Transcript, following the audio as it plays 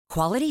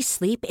Quality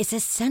sleep is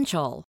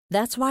essential.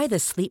 That's why the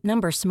Sleep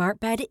Number Smart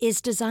Bed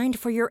is designed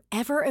for your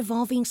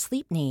ever-evolving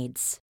sleep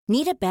needs.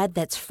 Need a bed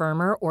that's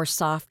firmer or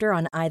softer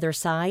on either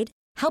side?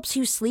 Helps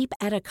you sleep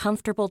at a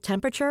comfortable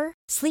temperature?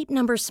 Sleep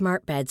Number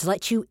Smart Beds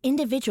let you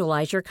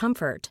individualize your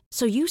comfort,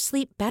 so you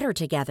sleep better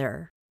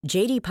together.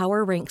 J.D.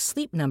 Power ranks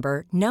Sleep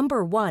Number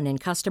number 1 in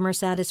customer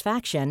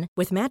satisfaction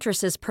with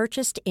mattresses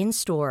purchased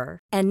in-store.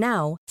 And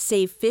now,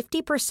 save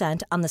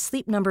 50% on the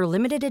Sleep Number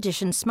Limited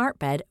Edition Smart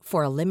Bed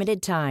for a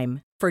limited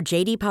time. For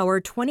J.D. Power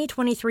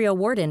 2023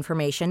 award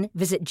information,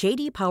 visit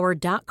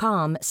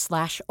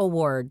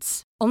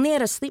jdpower.com/awards. Only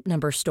at a Sleep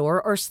Number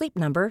store or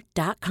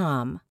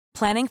sleepnumber.com.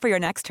 Planning for your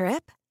next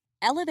trip?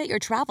 Elevate your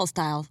travel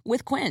style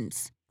with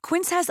Quince.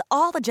 Quince has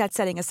all the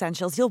jet-setting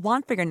essentials you'll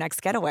want for your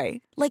next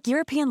getaway, like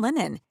European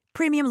linen,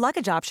 premium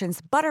luggage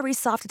options, buttery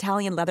soft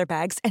Italian leather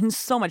bags, and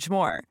so much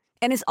more.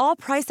 And is all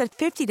priced at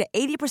 50 to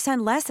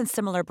 80% less than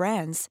similar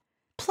brands.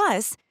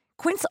 Plus,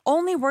 Quince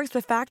only works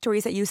with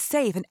factories that use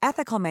safe and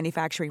ethical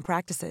manufacturing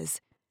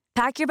practices.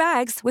 Pack your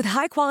bags with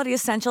high-quality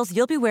essentials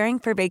you'll be wearing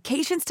for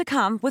vacations to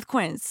come with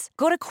Quince.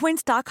 Go to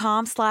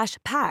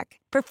quince.com/pack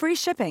for free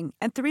shipping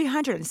and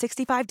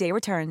 365-day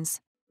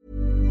returns.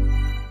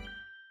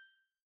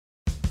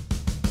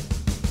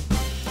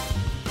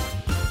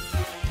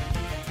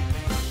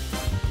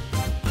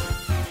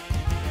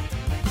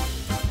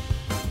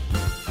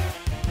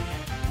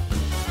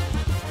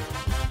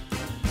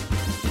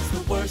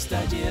 Worst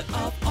idea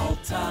of all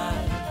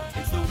time.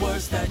 It's the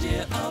worst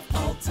idea of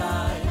all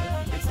time.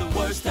 It's the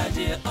worst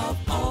idea of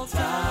all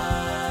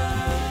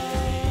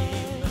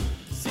time.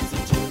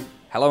 Season 2.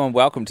 Hello and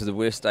welcome to the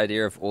worst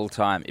idea of all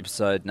time,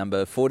 episode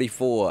number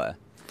 44.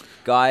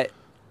 Guy,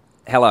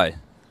 hello.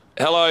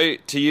 Hello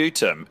to you,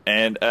 Tim,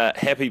 and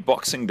happy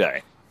Boxing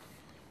Day.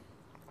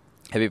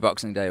 Happy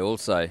Boxing Day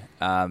also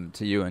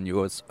to you and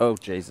yours. Oh,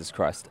 Jesus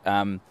Christ.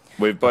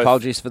 We've both...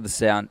 Apologies for the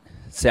sound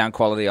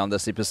quality on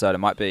this episode. It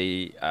might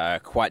be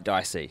quite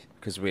dicey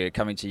because we're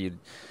coming to you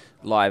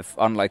live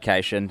on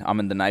location. I'm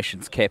in the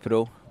nation's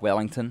capital,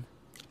 Wellington.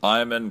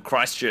 I'm in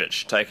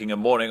Christchurch, taking a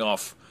morning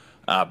off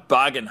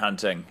bargain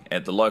hunting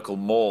at the local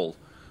mall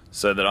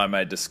so that I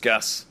may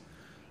discuss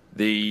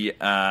the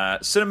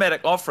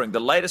cinematic offering, the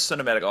latest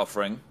cinematic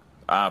offering,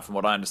 from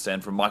what I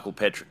understand, from Michael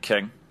Patrick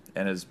King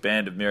and his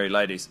band of merry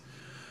ladies,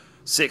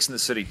 Sex and the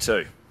City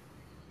 2.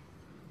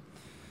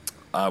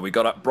 We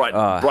got up bright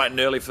and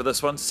early for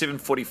this one,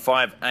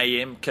 7:45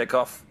 a.m.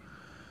 kickoff.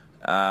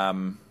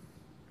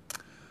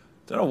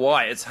 Don't know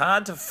why. It's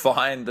hard to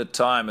find the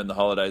time in the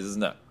holidays,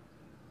 isn't it?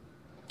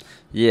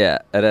 Yeah,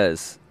 it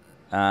is.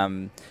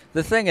 The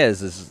thing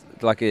is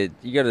like you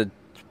got to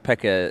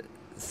pick a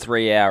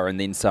 3-hour and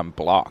then some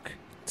block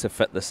to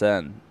fit this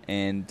in,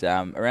 and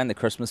around the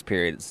Christmas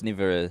period, it's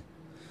never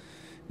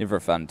a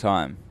fun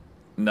time.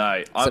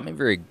 No, something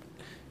very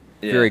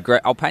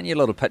great. I'll paint you a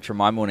little picture of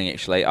my morning,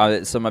 actually.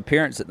 So my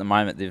parents at the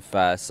moment,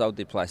 they've sold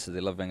their place, so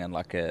they're living in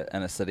like a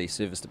inner city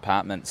service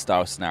department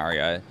style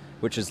scenario,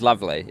 which is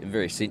lovely and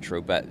very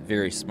central, but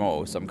very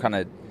small. So I'm kind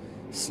of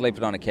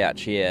sleeping on a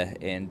couch here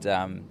and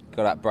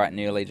got up bright and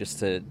early just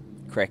to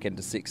crack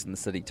into Sex and the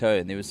City 2.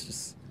 And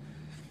it's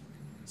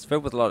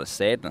filled with a lot of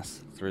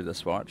sadness through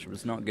this watch. It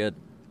was not good.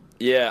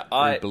 Yeah,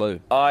 I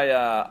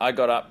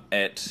got up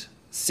at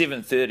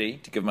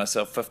 7:30 to give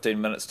myself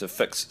 15 minutes to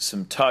fix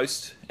some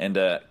toast and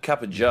a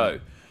cup of joe.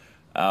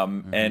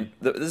 And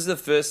this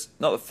is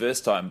not the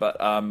first time, but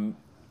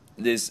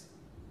there's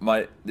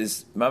mum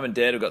and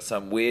dad have got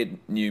some weird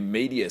new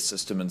media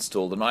system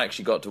installed, and I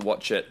actually got to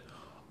watch it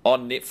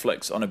on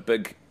Netflix on a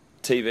big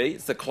TV.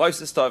 It's the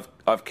closest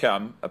I've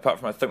come, apart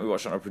from I think we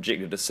watched it on a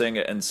projector, to seeing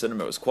it in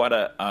cinema. It was quite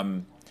it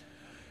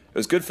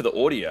was good for the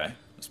audio. I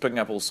was picking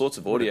up all sorts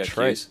of audio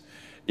cues.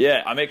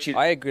 Yeah, I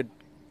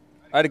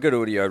had a good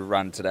audio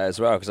run today as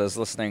well because I was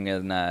listening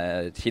in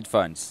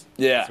headphones.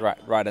 Yeah, it's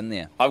right in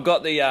there. I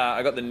got the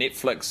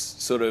Netflix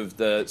sort of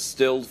the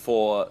still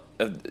for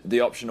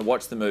the option to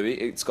watch the movie.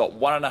 It's got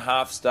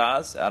 1.5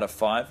 stars out of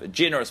 5, a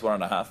generous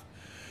 1.5.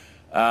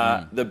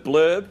 The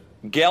blurb: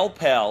 gal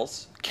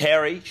pals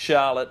Carrie,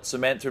 Charlotte,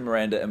 Samantha, and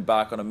Miranda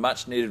embark on a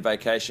much-needed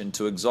vacation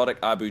to exotic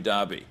Abu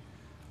Dhabi.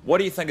 What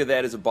do you think of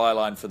that as a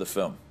byline for the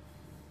film?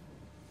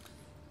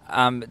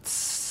 I'd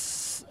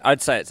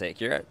say it's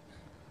accurate.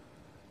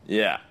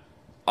 Yeah.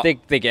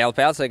 The gal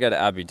pals, they go to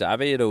Abu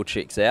Dhabi, it all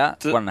checks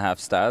out. 1.5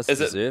 stars.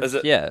 Is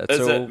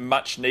it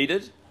much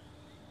needed?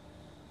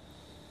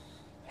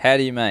 How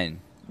do you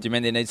mean? Do you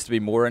mean there needs to be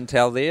more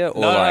intel there?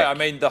 Or no, I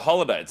mean the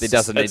holidays.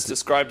 It's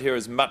described here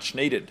as much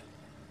needed.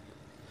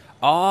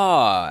 Oh,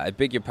 I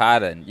beg your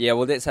pardon. Yeah,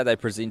 well, that's how they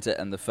present it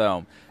in the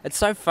film. It's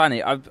so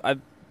funny. I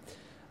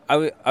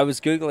was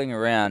Googling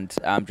around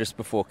just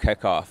before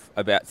kickoff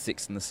about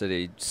Sex and the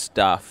City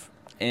stuff,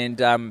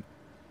 and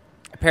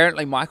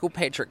apparently Michael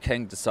Patrick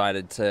King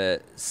decided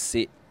to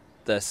set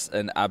this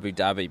in Abu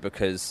Dhabi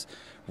because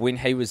when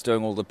he was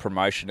doing all the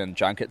promotion and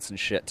junkets and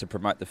shit to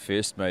promote the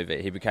first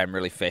movie, he became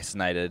really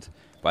fascinated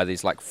by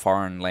these like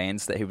foreign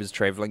lands that he was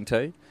travelling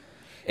to.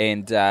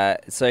 And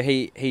so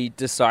he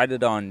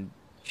decided on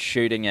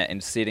shooting it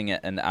and setting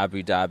it in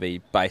Abu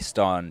Dhabi based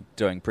on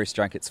doing press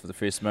junkets for the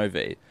first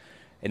movie.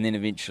 And then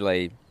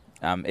eventually,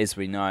 as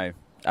we know,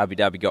 Abu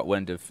Dhabi got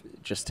wind of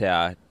just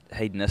how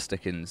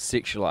hedonistic and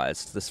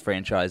sexualized this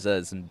franchise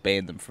is and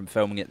banned them from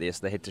filming it there,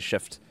 so they had to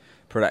shift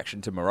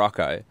production to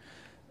Morocco.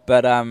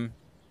 But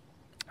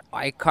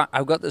I've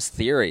got this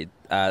theory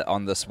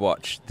on this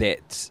watch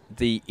that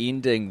the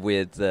ending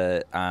where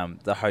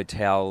the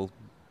hotel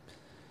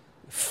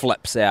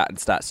flips out and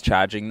starts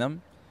charging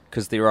them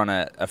because they're on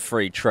a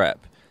free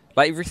trip,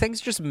 like everything's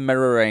just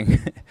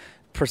mirroring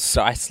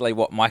precisely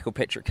what Michael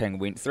Patrick King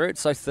went through.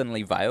 It's so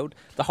thinly veiled.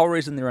 The whole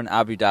reason they're in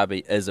Abu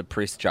Dhabi is a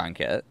press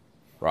junket,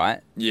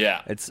 right?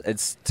 Yeah.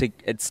 It's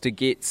to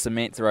get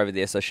Samantha over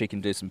there so she can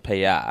do some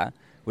PR,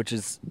 which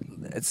is,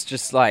 it's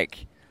just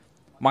like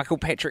Michael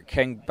Patrick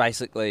King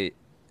basically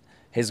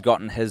has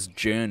gotten his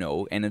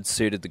journal and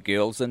inserted the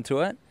girls into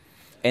it,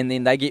 and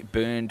then they get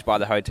burned by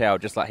the hotel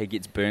just like he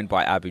gets burned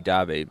by Abu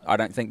Dhabi. I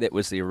don't think that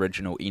was the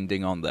original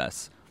ending on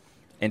this.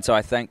 And so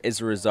I think as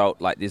a result,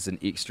 like, there's an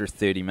extra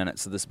 30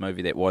 minutes of this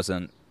movie that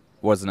wasn't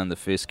in the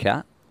first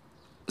cut.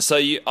 So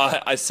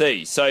I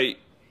see. So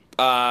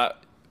I'm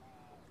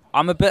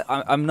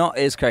not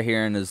as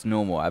coherent as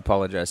normal. I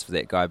apologise for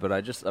that, guy, but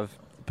I've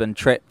been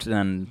trapped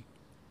in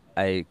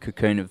a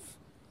cocoon of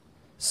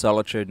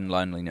solitude and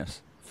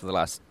loneliness for the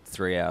last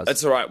 3 hours.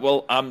 That's all right.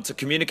 Well, to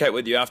communicate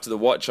with you after the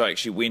watch, I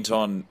actually went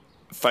on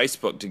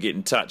Facebook to get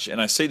in touch,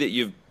 and I see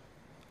that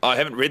I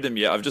haven't read them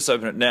yet. I've just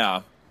opened it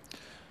now.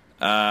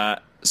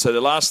 So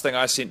the last thing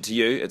I sent to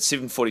you at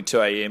 7:42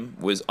 a.m.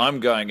 was, I'm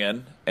going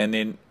in, and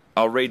then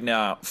I'll read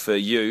now for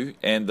you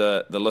and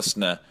the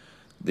listener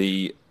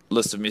the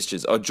list of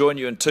messages. I'll join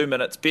you in 2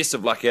 minutes. Best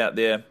of luck out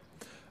there.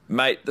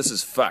 Mate, this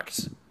is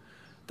fucked.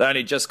 They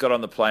only just got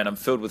on the plane. I'm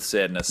filled with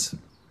sadness.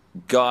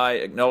 Guy,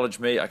 acknowledge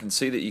me. I can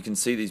see that you can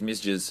see these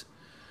messages.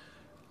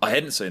 I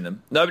hadn't seen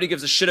them. Nobody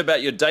gives a shit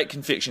about your date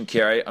confection,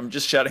 Carrie. I'm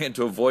just shouting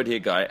into a void here,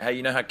 Guy. Hey,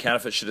 you know how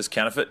counterfeit shit is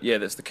counterfeit? Yeah,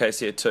 that's the case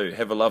here too.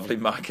 Have a lovely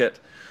market.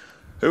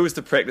 Who was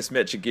the practice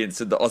match against?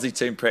 Did the Aussie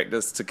team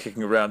practice to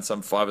kicking around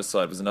some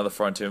five-a-side? Was another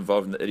foreign team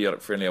involved in the idiotic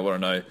friendly? I want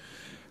to know.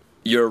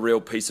 You're a real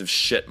piece of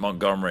shit,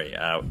 Montgomery.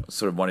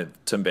 Sort of one of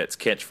Tim Batt's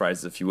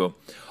catchphrases, if you will.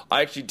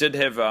 I actually did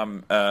have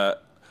I'll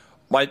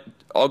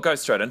go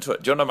straight into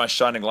it. Do you want to know my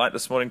shining light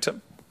this morning,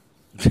 Tim?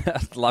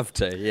 I'd love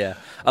to, yeah.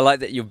 I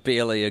like that you're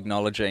barely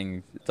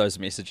acknowledging those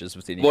messages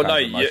with any kind of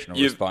emotional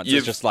response.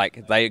 It's just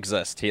like, they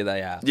exist, here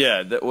they are.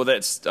 Yeah,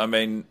 that's, I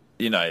mean,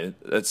 you know,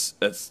 it's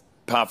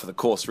par for the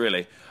course,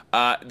 really.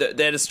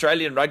 That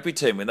Australian rugby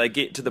team, when they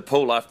get to the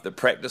pool after the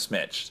practice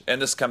match,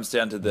 and this comes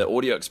down to the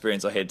audio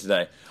experience I had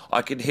today,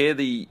 I could hear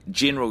the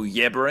general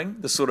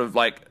yabbering, the sort of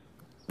like,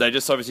 they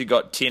just obviously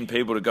got 10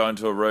 people to go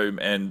into a room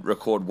and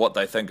record what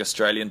they think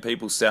Australian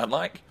people sound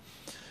like.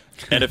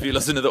 And if you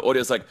listen to the audio,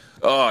 it's like,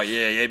 oh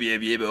yeah,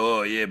 yeah,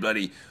 oh yeah,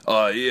 bloody,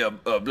 oh yeah,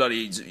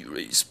 bloody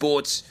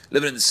sports,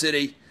 living in the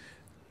city.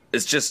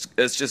 It's just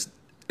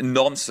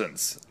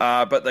nonsense.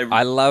 But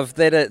I love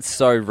that it's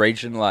so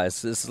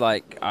regionalised. It's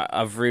like,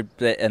 I've read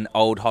that in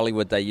old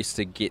Hollywood they used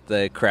to get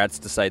the crowds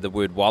to say the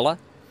word walla.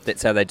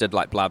 That's how they did,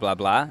 like, blah blah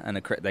blah,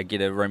 and they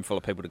get a room full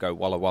of people to go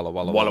walla walla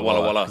walla walla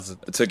walla walla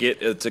to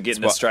get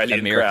an Australian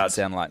American crowd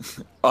sound like.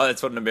 Oh,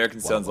 that's what an American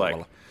sounds walla, like.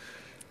 Walla.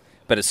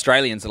 But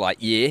Australians are like,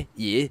 yeah,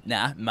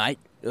 nah, mate,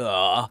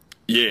 oh,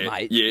 yeah,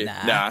 mate,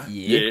 yeah, nah,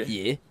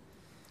 yeah.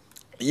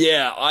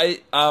 Yeah,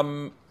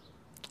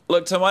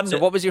 look, Tim, so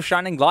what was your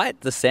shining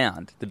light? The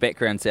sound, the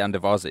background sound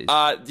of Aussies.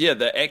 Yeah,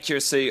 the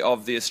accuracy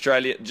of the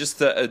Australian, just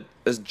the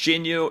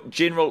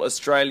general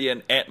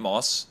Australian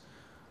atmos,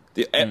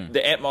 the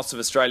atmos of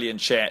Australian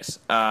chat,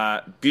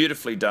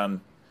 beautifully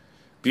done,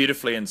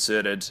 beautifully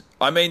inserted.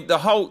 I mean, that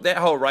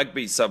whole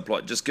rugby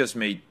subplot just gives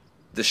me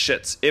the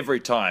shits every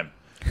time.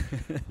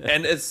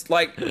 And it's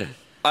like,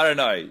 I don't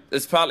know,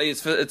 it's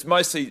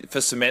mostly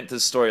for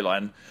Samantha's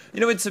storyline. You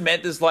know, when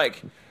Samantha's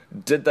like,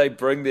 did they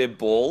bring their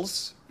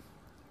balls?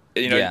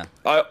 You know, yeah.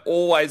 I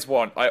always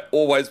want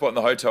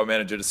the hotel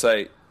manager to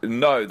say,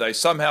 no, they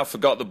somehow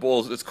forgot the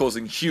balls. It's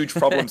causing huge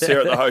problems here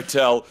at the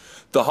hotel.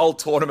 The whole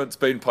tournament's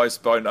been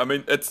postponed. I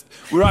mean,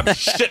 we're up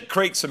shit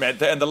creek,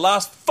 Samantha, and the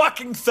last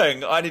fucking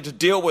thing I need to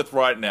deal with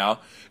right now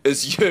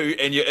is you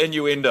and your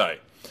innuendo.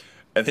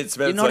 And then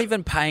you're not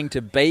even paying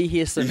to be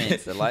here,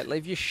 Samantha. Like,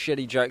 leave your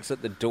shitty jokes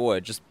at the door.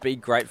 Just be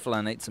grateful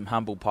and eat some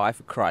humble pie,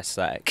 for Christ's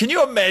sake. Can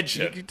you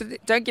imagine?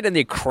 Don't get in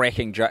there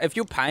cracking jokes. If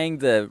you're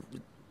paying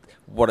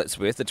what it's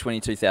worth, the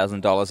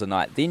 $22,000 a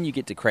night, then you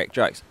get to crack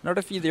jokes. Not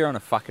if you're there on a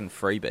fucking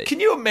freebie. Can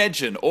you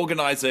imagine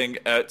organising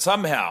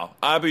somehow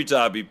Abu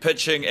Dhabi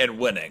pitching and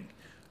winning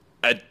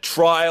a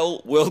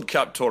trial World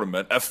Cup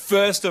tournament, a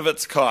first of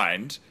its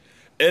kind,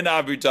 in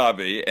Abu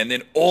Dhabi, and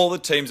then all the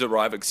teams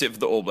arrive except for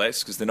the All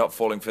Blacks because they're not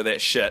falling for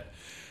that shit.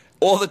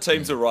 All the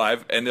teams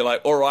arrive and they're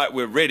like, all right,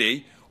 we're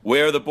ready.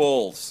 Where are the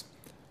balls?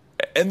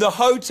 And the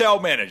hotel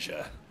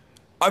manager,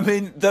 I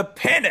mean, the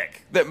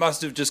panic that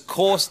must have just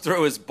coursed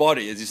through his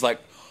body as he's like,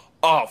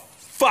 oh,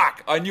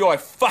 fuck, I knew I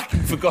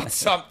fucking forgot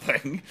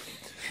something.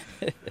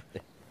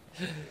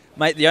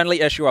 Mate, the only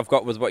issue I've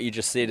got with what you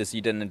just said is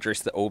you didn't address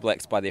the All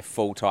Blacks by their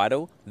full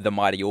title, the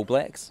Mighty All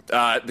Blacks.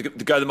 The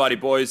Go the Mighty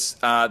Boys,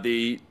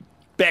 the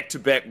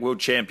back-to-back world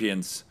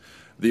champions,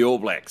 the All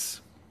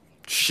Blacks.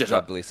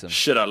 God bless them.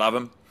 Shit, I love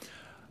them.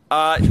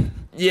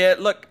 Yeah,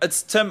 look,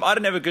 it's Tim. I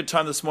didn't have a good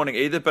time this morning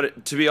either,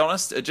 but to be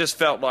honest, it just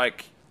felt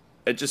like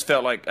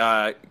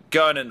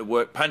going into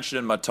work, punching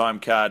in my time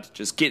card,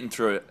 just getting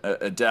through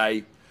a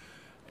day,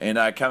 and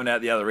coming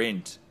out the other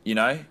end. You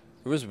know,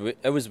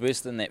 it was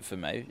worse than that for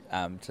me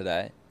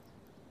today.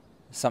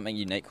 Something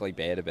uniquely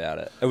bad about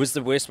it. It was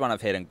the worst one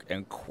I've had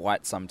in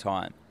quite some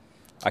time.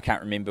 I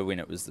can't remember when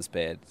it was this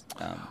bad.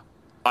 For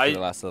the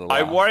last little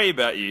while. I worry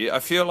about you. I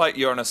feel like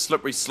you're on a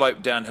slippery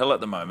slope downhill at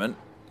the moment.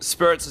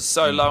 Spirits are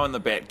so low in the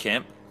bat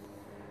camp.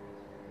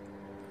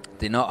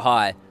 They're not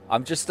high.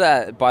 I'm just,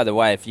 by the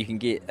way, if you can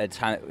get a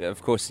ton,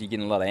 of course you're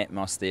getting a lot of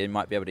atmos there. You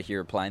might be able to hear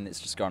a plane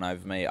that's just gone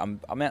over me. I'm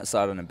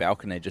outside on a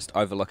balcony just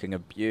overlooking a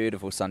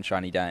beautiful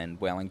sunshiny day in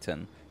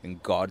Wellington, in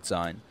God's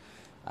Zone.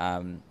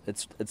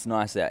 It's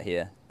nice out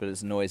here, but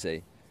it's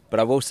noisy.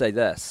 But I will say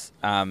this,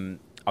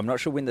 I'm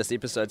not sure when this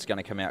episode's going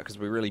to come out because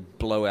we really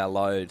blew our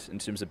load in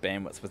terms of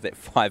bandwidth with that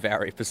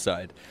 5-hour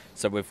episode.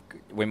 So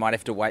we might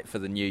have to wait for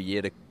the new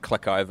year to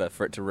click over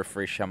for it to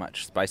refresh how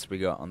much space we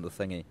got on the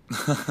thingy.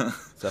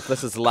 So if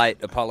this is late,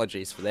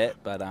 apologies for that.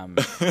 But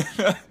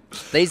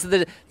these are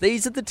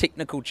the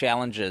technical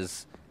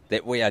challenges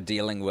that we are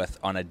dealing with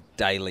on a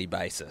daily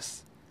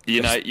basis.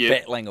 You're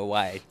battling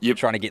away. You're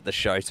trying to get the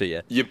show to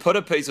you. You put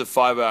a piece of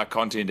 5-hour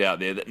content out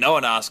there that no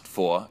one asked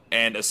for,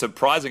 and a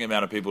surprising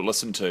amount of people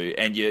listen to,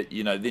 and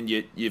then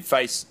you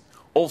face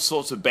all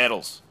sorts of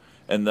battles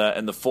in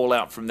the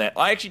fallout from that.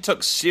 I actually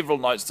took several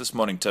notes this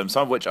morning, Tim,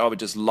 some of which I would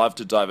just love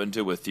to dive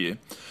into with you.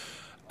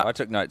 I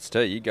took notes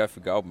too. You go for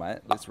gold, mate.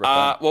 Let's rip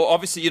on. Well,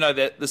 obviously,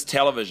 that this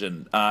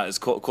television has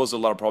caused a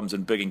lot of problems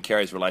in Big and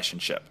Carrie's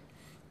relationship.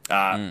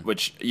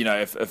 Which,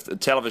 if the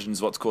television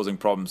is what's causing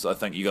problems, I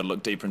think you got to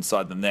look deeper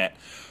inside than that.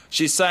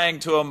 She's saying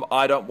to him,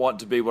 I don't want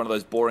to be one of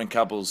those boring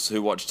couples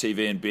who watch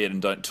TV in bed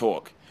and don't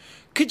talk.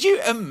 Could you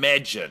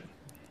imagine?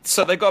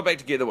 So they got back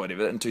together,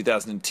 whatever, in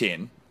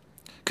 2010.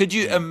 Could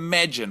you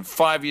imagine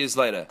 5 years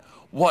later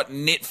what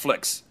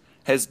Netflix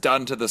has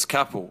done to this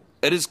couple?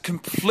 It has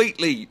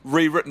completely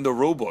rewritten the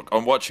rule book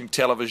on watching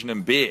television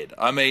in bed.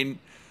 I mean,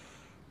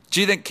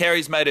 do you think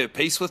Carrie's made her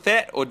peace with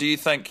that, or do you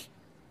think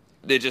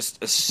they're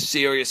just a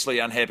seriously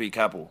unhappy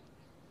couple?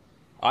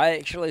 I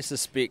actually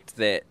suspect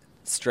that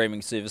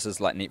streaming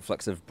services like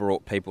Netflix have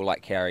brought people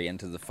like Carrie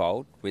into the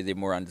fold where they're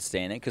more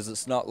understanding, because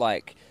it's not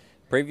like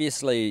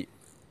previously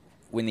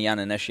when the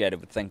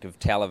uninitiated would think of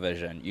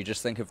television, you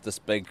just think of this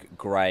big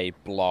grey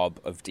blob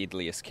of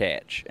Deadliest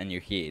Catch in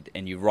your head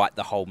and you write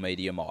the whole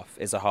medium off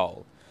as a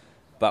whole.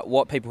 But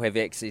what people have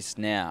access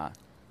now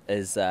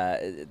is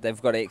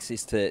they've got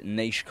access to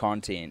niche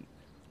content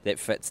that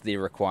fits their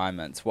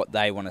requirements, what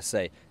they want to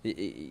see.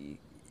 You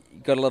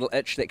got a little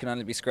itch that can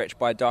only be scratched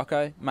by a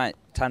doco? Mate,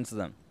 tons of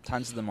them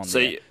on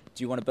there.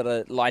 Do you want a bit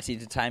of light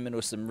entertainment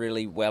or some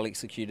really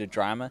well-executed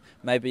drama?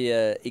 Maybe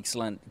an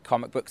excellent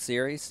comic book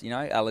series,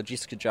 a la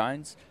Jessica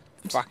Jones?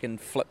 Fucking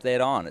flip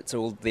that on. It's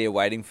all there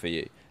waiting for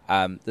you.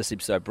 This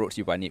episode brought to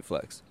you by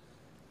Netflix.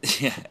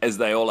 Yeah, as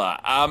they all are.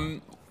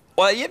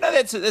 Well,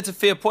 that's a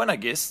fair point, I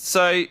guess.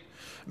 So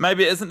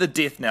maybe it isn't the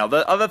death knell.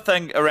 The other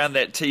thing around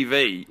that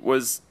TV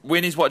was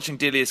when he's watching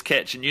Deadliest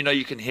Catch, and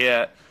you can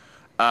hear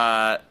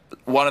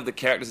one of the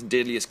characters in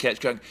Deadliest Catch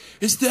going,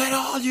 "Is that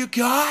all you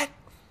got?"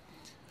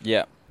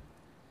 Yeah.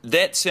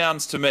 That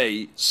sounds to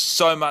me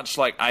so much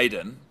like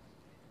Aiden.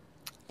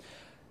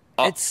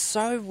 It's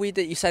so weird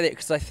that you say that,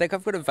 because I think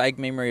I've got a vague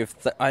memory of...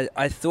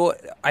 I thought...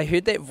 I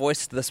heard that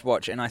voice this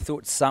watch, and I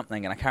thought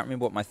something, and I can't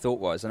remember what my thought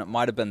was, and it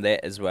might have been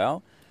that as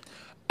well.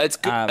 It's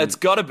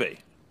got to be.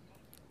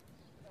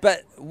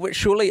 But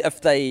surely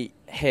if they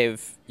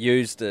have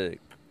used the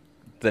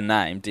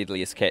name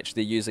Deadliest Catch,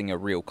 they're using a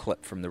real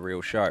clip from the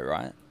real show,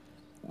 right?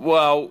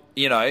 Well,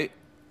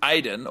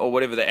 Aiden, or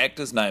whatever the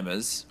actor's name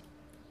is,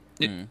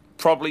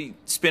 probably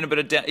spent a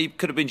bit of... He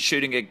could have been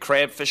shooting a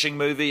crab fishing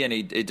movie, and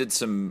he did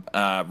some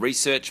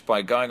research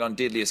by going on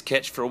Deadliest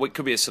Catch for a week.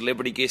 Could be a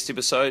celebrity guest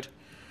episode.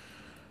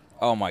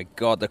 Oh my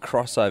God, the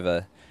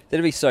crossover.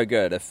 That'd be so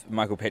good if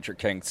Michael Patrick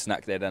King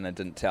snuck that in and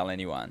didn't tell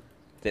anyone.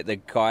 That the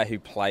guy who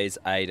plays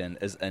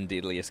Aiden is in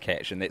Deadliest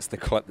Catch, and that's the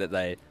clip that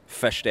they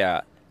fished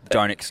out.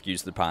 Don't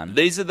excuse the pun.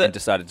 And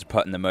decided to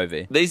put in the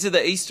movie. These are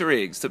the Easter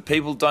eggs that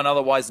people don't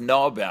otherwise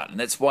know about, and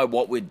that's why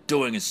what we're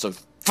doing is so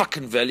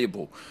fucking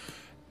valuable.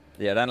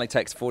 Yeah, it only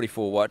takes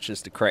 44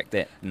 watches to crack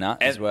that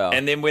nut as well.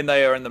 And then when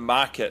they are in the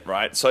market,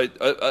 right? So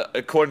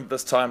according to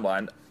this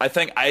timeline, I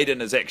think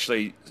Aiden is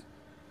actually...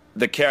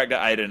 The character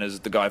Aiden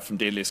is the guy from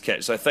Deadliest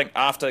Catch. So I think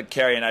after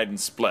Carrie and Aiden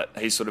split,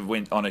 he sort of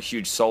went on a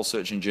huge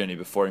soul-searching journey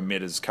before he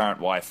met his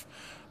current wife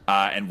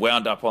and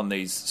wound up on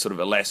these sort of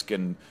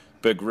Alaskan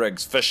big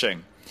rigs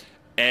fishing.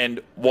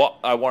 And what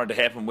I wanted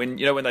to happen, when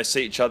they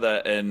see each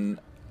other in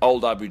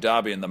old Abu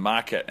Dhabi in the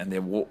market and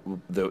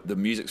the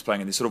music's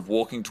playing and they're sort of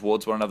walking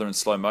towards one another in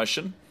slow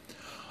motion,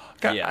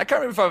 I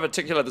can't remember if I've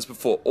articulated this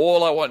before.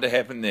 All I want to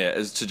happen there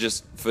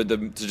is for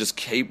them to just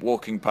keep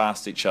walking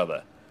past each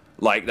other.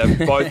 Like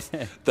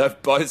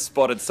they've both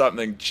spotted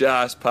something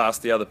just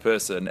past the other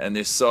person, and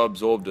they're so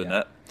absorbed in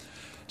it.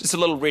 Just a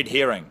little red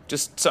herring,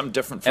 just something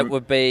different. It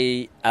would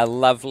be a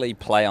lovely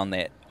play on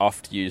that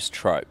oft-used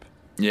trope.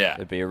 Yeah,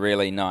 it'd be a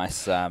really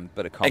nice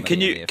bit of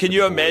comedy. And can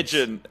you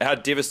imagine how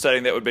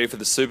devastating that would be for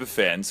the super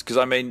fans? Because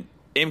I mean,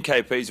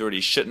 MKP's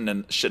already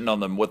shitting on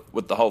them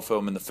with the whole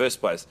film in the first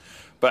place.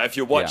 But if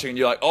you're watching and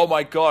you're like, oh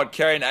my God,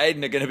 Carrie and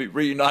Aiden are going to be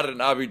reunited in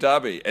Abu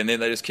Dhabi, and then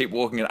they just keep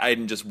walking and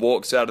Aiden just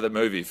walks out of the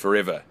movie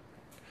forever.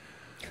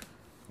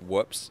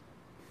 Whoops.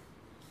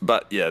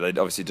 But yeah, they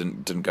obviously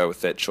didn't go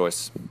with that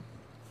choice.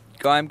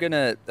 Guy, I'm going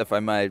to, if I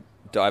may,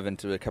 dive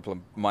into a couple of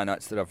my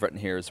notes that I've written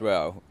here as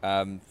well.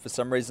 For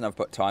some reason, I've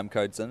put time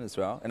codes in as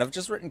well. And I've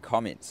just written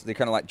comments. They're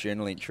kind of like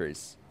journal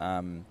entries.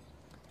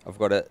 I've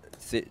got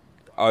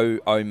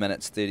 0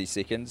 minutes, 30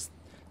 seconds.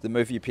 The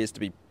movie appears to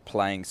be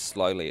playing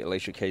slowly.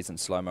 Alicia Keys in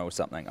slow-mo or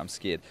something. I'm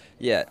scared.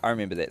 Yeah, I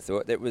remember that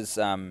thought. That was...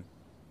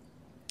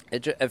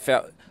 It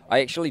felt... I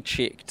actually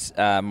checked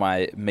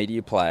my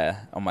media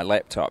player on my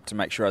laptop to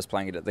make sure I was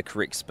playing it at the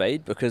correct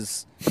speed,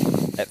 because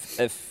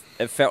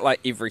it felt like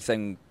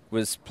everything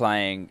was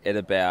playing at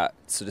about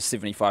sort of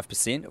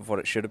 75% of what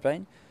it should have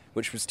been,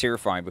 which was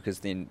terrifying, because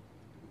then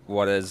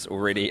what is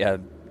already a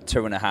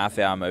 2.5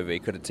 hour movie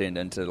could have turned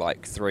into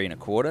like 3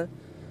 1/4.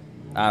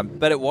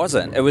 But it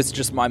wasn't. It was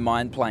just my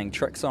mind playing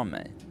tricks on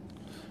me.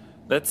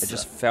 It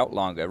just felt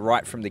longer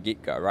right from the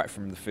get-go, right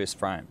from the first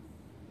frame.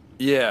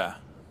 Yeah.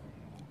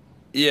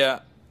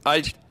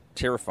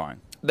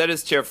 Terrifying. That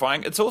is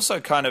terrifying. It's also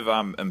kind of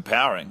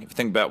empowering if you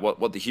think about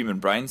what the human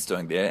brain's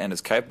doing there and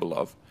is capable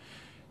of.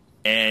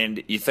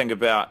 And you think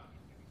about,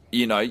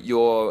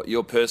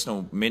 your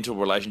personal mental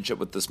relationship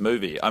with this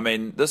movie. I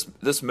mean,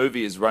 this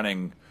movie is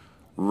running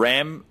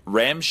ram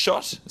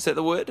shot. Is that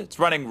the word? It's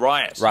running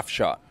riot. Rough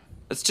shot.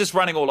 It's just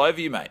running all over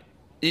you, mate.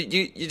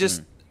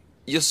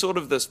 You're sort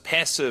of this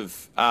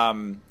passive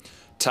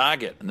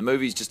target, and the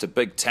movie's just a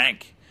big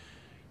tank.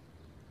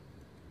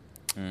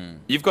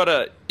 You've got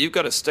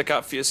to stick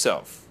up for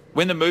yourself.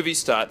 When the movie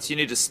starts, you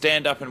need to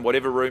stand up in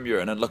whatever room you're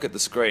in and look at the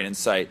screen and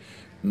say,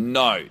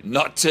 "No,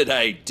 not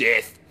today,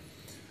 death."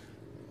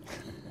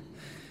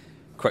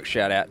 Quick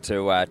shout out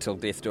to Till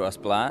Death Do Us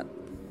Part,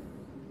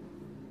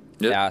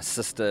 our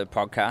sister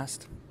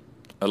podcast.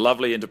 A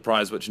lovely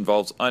enterprise which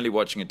involves only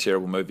watching a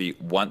terrible movie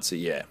once a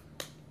year.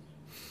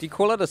 Do you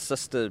call it a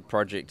sister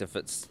project if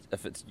it's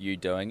you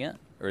doing it,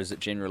 or is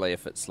it generally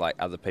if it's like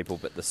other people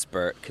but the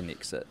spirit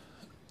connects it?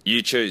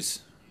 You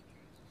choose.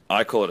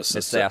 I call it a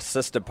sister. It's our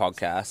sister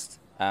podcast.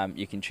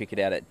 You can check it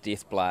out at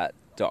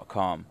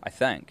deathblart.com, I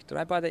think. Did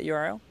I buy that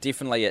URL?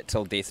 Definitely at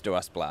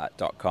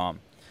tilldeathdousblart.com.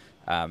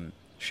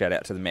 Shout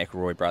out to the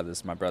McElroy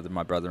brothers, my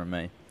brother and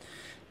me.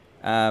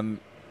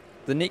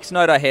 The next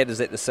note I had is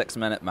at the 6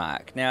 minute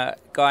mark. Now,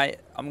 Guy,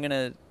 I'm going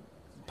to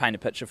paint a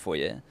picture for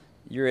you.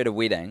 You're at a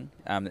wedding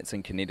that's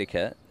in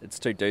Connecticut. It's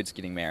 2 dudes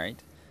getting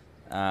married.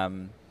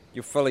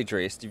 You're fully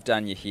dressed. You've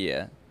done your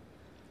hair.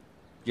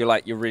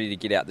 You're ready to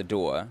get out the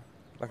door.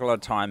 Like, a lot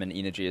of time and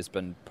energy has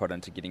been put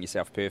into getting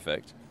yourself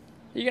perfect.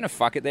 Are you going to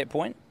fuck at that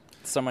point?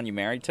 Someone you're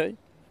married to?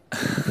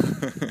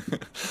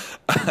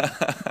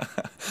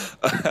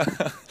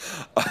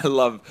 I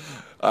love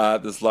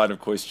this line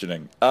of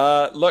questioning.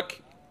 Look,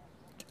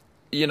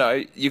 you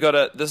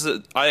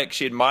gotta. I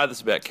actually admire this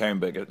about Karen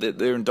Bigger.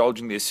 They're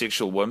indulging their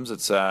sexual whims.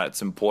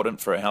 It's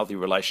important for a healthy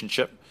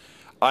relationship.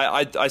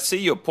 I see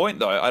your point,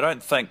 though. I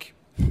don't think.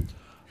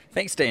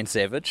 Thanks, Dan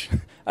Savage.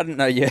 I didn't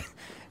know you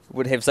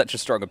would have such a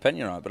strong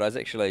opinion on it, but I was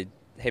actually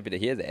happy to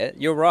hear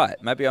that. You're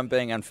right. Maybe I'm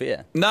being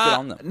unfair.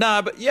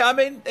 But yeah, I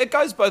mean, it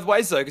goes both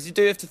ways, though, because you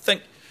do have to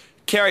think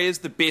Carrie is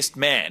the best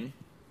man.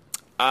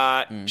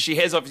 She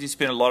has obviously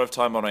spent a lot of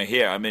time on her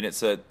hair. I mean,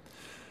 it's a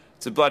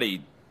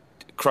bloody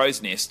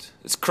crow's nest.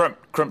 It's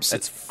crimp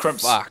city,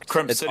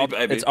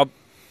 baby.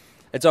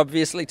 It's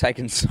obviously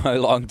taken so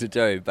long to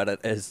do, but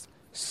it is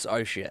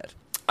so shit.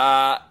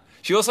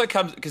 She also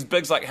comes, because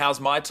Big's like, "How's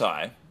my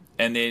tie?"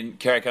 And then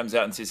Carrie comes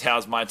out and says,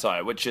 "How's my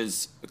tie?" Which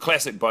is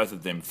classic, both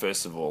of them,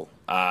 first of all.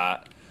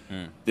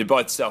 They're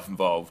both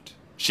self-involved.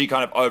 She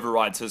kind of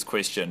overrides his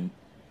question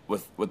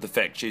with the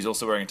fact she's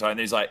also wearing a tie. And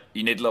then he's like,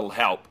 "You need a little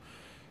help."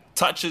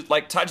 Touches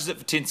it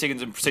for 10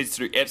 seconds and proceeds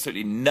to do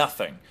absolutely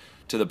nothing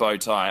to the bow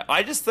tie.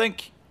 I just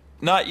think,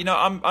 I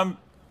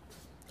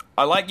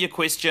like your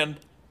question,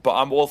 but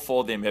I'm all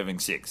for them having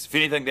sex. If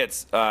anything,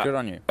 that's good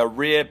on you. A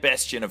rare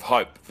bastion of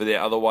hope for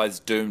their otherwise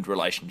doomed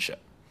relationship.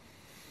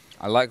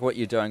 I like what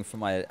you're doing for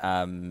my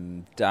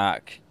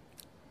dark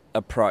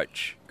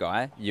approach,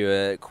 Guy.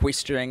 You're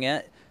questioning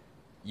it,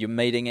 you're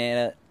meeting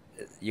at it,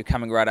 you're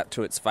coming right up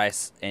to its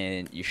face,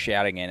 and you're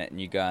shouting at it, and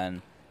you're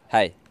going,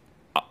 "Hey,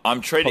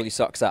 pull your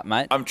socks up,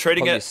 mate." I'm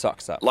treating pull it your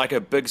socks up. like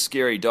a big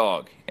scary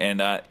dog, and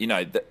a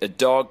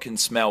dog can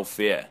smell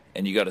fear,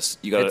 and you got to.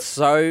 It's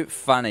so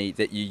funny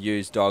that you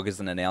use dog as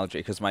an analogy,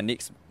 because my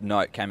next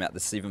note came out the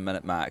 7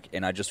 minute mark,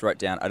 and I just wrote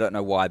down, I don't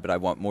know why, but I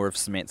want more of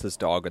Samantha's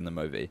dog in the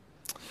movie.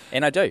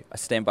 And I do. I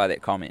stand by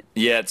that comment.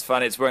 Yeah, it's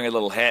funny. It's wearing a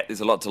little hat.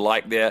 There's a lot to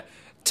like there.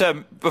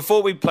 Tim,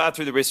 before we plough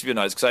through the rest of your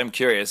notes, because I'm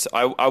curious,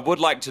 I would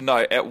like to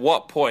know, at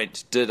what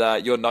point did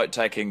your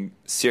note-taking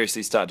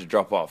seriously start to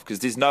drop off? Because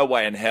there's no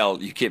way in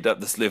hell you kept up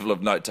this level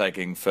of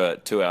note-taking for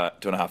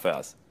 2.5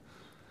 hours.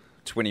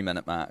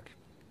 20-minute mark.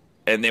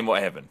 And then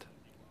what happened?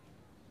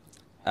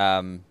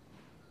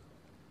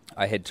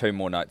 I had 2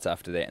 more notes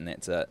after that, and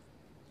that's it.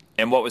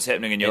 And what was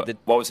happening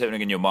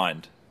in your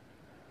mind?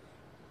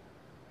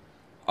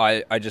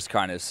 I just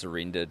kind of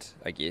surrendered,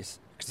 I guess.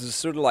 Because it's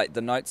sort of like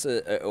the notes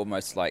are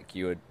almost like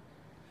you were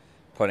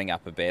putting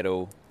up a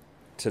battle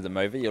to the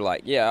movie. You're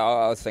like, yeah,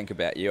 I'll think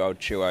about you. I'll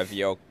chew over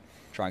you. I'll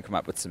try and come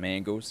up with some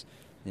angles.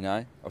 You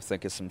know, I'll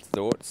think of some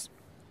thoughts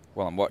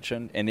while I'm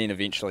watching. And then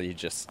eventually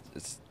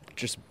it's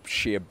just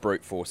sheer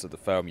brute force of the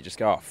film. You just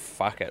go, oh,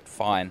 fuck it,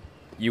 fine.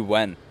 You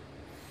win.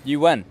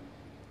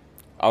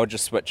 I'll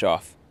just switch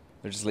off.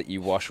 I'll just let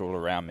you wash all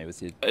around me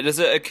with your Does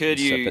it occur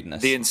to you insipidness.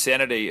 the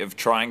insanity of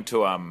trying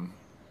to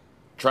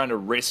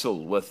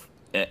wrestle with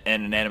an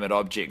inanimate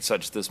object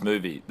such as this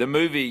movie? The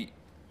movie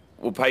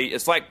will pay.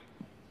 It's like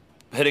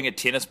hitting a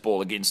tennis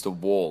ball against a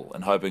wall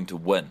and hoping to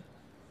win.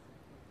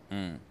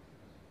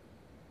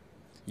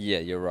 Yeah,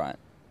 you're right.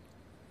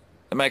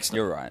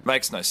 You're right.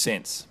 Makes no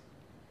sense.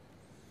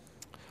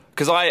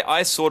 Because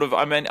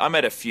I'm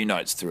at a few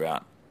notes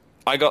throughout.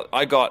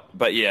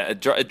 But yeah,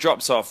 it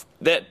drops off.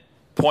 That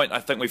point, I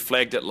think we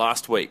flagged it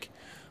last week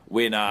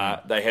when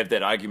they have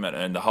that argument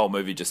and the whole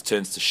movie just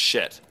turns to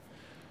shit.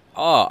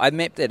 Oh, I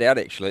mapped that out,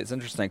 actually. It's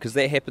interesting, because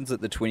that happens at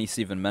the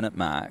 27-minute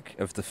mark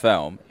of the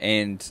film,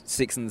 and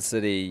Sex and the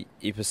City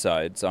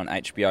episodes on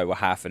HBO were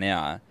half an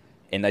hour,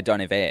 and they don't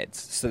have ads.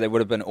 So they would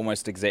have been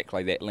almost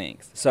exactly that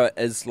length. So it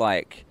is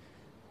like...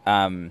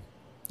 that's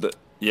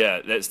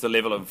the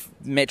level of...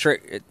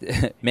 Metric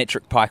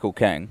Pikel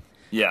King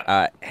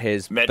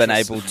has been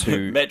able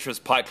to... Mattress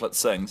Pikelet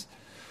sings.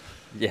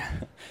 Yeah.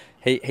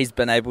 He's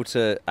been able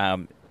to...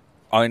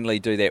 only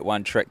do that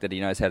one trick that he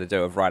knows how to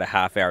do of write a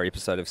half-hour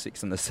episode of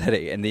Sex and the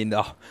City, and then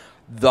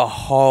the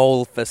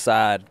whole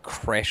facade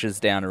crashes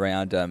down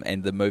around him,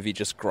 and the movie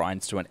just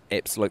grinds to an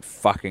absolute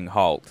fucking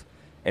halt,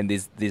 and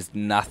there's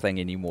nothing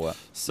anymore.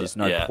 There's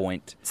no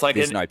point.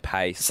 There's no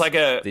pace.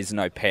 There's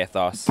no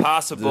pathos.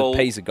 The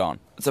P's are gone.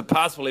 It's a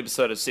passable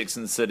episode of Sex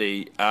and the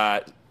City,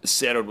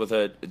 saddled with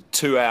a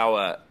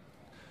 2-hour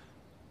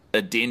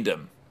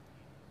addendum.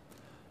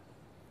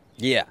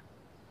 Yeah.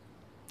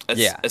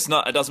 It's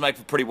not. It doesn't make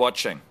for pretty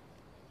watching.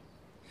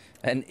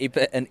 An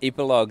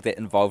epilogue that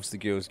involves the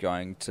girls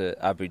going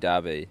to Abu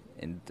Dhabi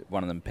and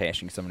one of them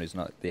pashing someone who's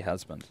not their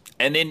husband.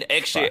 And then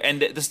actually, and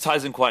this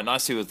ties in quite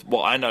nicely with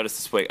what I noticed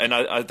this week. And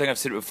I think I've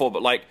said it before,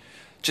 but like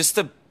just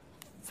the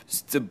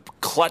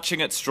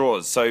clutching at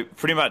straws. So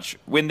pretty much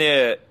when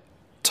they're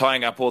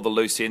tying up all the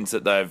loose ends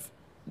that they've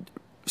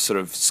sort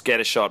of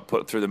scattershot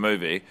put through the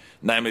movie,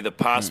 namely the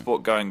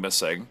passport going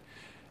missing.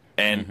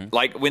 And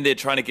like when they're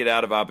trying to get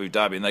out of Abu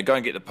Dhabi, and they go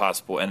and get the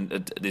passport, and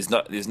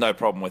there's no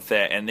problem with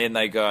that. And then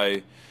they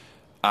go,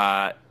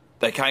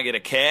 they can't get a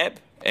cab,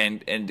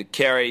 and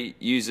Carrie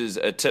uses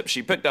a tip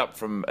she picked up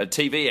from a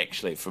TV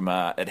actually from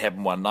It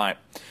Happened One Night,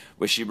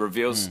 where she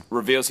reveals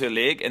her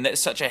leg, and that's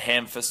such a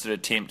ham-fisted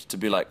attempt to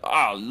be like,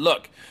 oh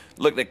look,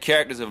 the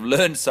characters have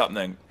learned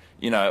something,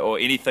 or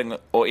anything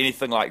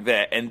like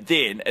that. And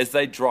then as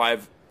they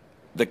drive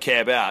the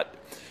cab out,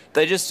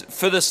 they just,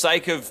 for the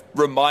sake of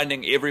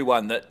reminding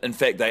everyone that, in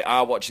fact, they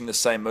are watching the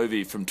same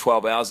movie from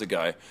 12 hours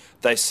ago,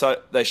 they show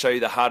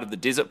you the Heart of the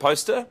Desert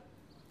poster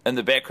in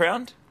the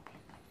background,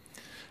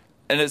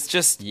 and it's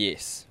just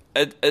yes,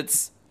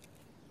 it's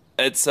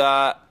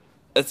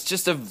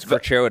just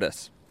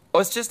gratuitous.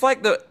 It's just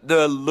like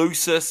the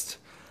loosest,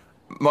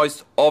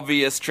 most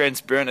obvious,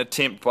 transparent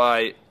attempt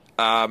by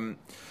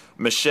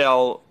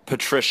Michelle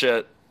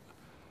Patricia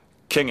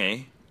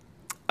Kingy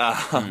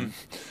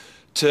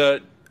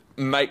to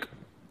make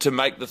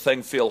the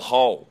thing feel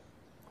whole.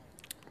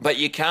 But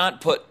you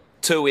can't put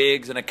 2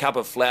 eggs and a cup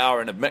of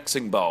flour in a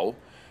mixing bowl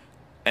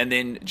and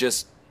then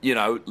just,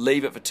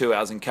 leave it for 2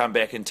 hours and come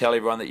back and tell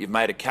everyone that you've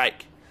made a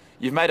cake.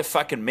 You've made a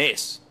fucking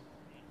mess.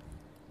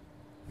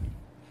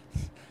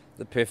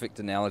 The perfect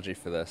analogy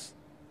for this.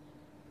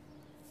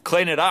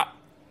 Clean it up.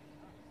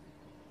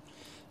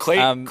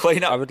 Clean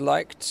up. I would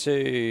like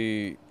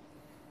to,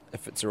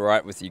 if it's all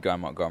right with you, Guy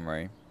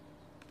Montgomery,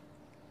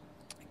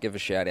 give a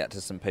shout out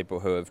to some people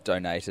who have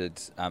donated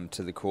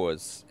to the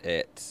cause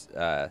at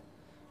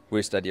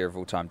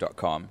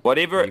worstideaofalltime.com.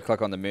 Whatever. You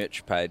click on the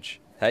merch page.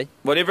 Hey?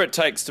 Whatever it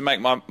takes to make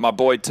my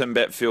boy Tim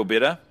Batt feel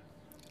better,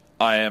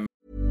 I am.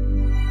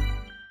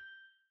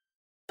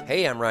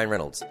 Hey, I'm Ryan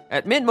Reynolds.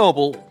 At Mint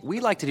Mobile, we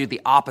like to do the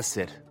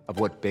opposite of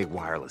what Big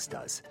Wireless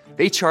does.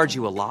 They charge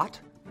you a lot,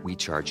 we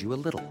charge you a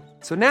little.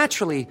 So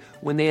naturally,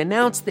 when they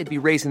announced they'd be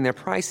raising their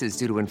prices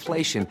due to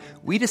inflation,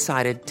 we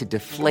decided to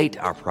deflate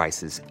our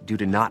prices due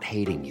to not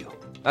hating you.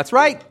 That's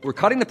right. We're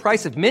cutting the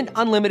price of Mint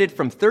Unlimited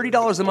from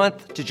 $30 a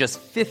month to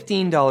just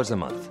 $15 a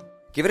month.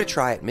 Give it a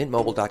try at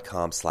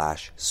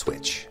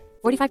mintmobile.com/switch.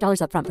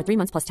 $45 up front for 3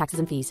 months plus taxes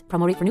and fees.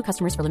 Promo rate for new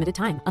customers for limited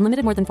time.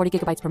 Unlimited more than 40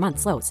 gigabytes per month.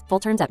 Slows full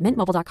terms at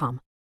mintmobile.com.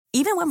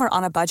 Even when we're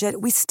on a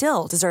budget, we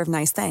still deserve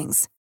nice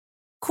things.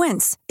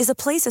 Quince is a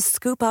place to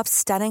scoop up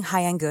stunning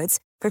high-end goods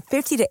for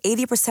 50 to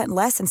 80%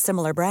 less than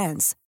similar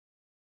brands.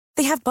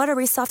 They have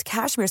buttery soft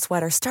cashmere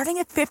sweaters starting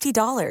at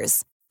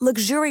 $50,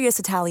 luxurious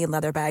Italian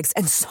leather bags,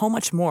 and so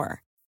much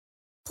more.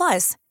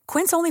 Plus,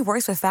 Quince only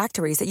works with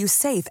factories that use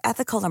safe,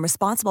 ethical, and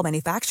responsible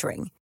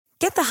manufacturing.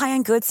 Get the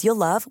high-end goods you'll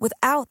love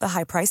without the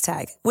high price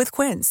tag with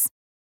Quince.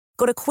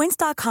 Go to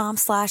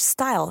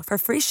quince.com/style for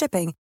free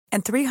shipping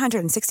and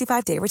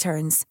 365-day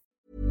returns.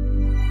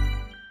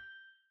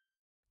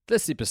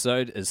 This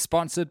episode is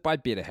sponsored by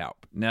BetterHelp.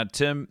 Now,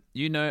 Tim,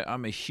 you know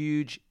I'm a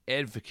huge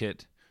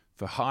advocate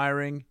for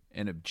hiring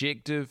an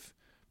objective,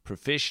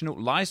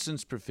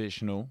 licensed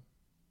professional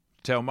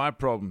to tell my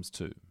problems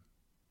to,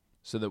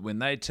 so that when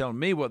they tell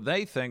me what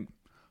they think,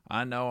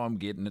 I know I'm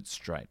getting it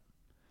straight.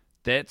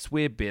 That's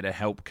where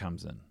BetterHelp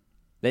comes in.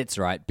 That's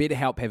right.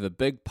 BetterHelp have a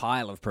big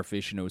pile of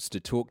professionals to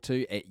talk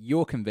to at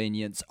your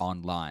convenience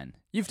online.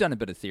 You've done a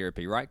bit of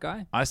therapy, right,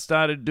 Guy? I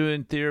started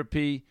doing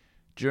therapy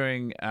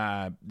during,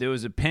 there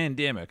was a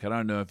pandemic, I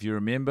don't know if you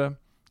remember,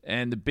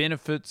 and the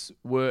benefits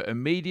were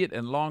immediate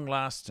and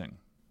long-lasting.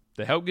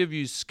 They help give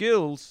you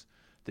skills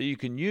that you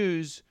can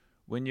use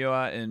when you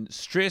are in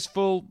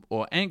stressful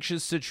or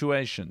anxious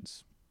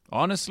situations.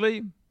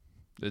 Honestly,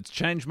 it's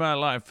changed my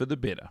life for the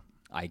better.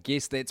 I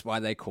guess that's why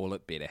they call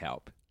it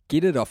BetterHelp.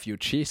 Get it off your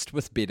chest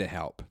with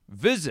BetterHelp.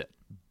 Visit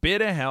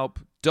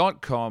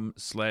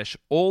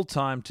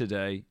betterhelp.com/alltime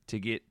today to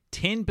get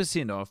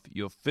 10% off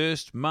your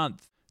first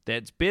month.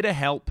 That's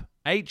BetterHelp,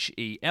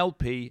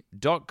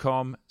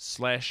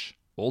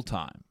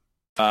 HELP.com/alltime.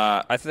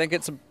 I think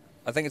it's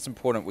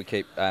important we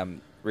keep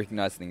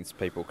recognising these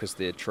people because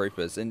they're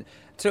troopers. And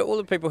to all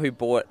the people who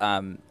bought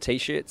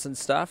T-shirts and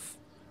stuff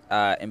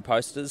and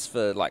posters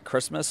for like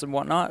Christmas and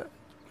whatnot,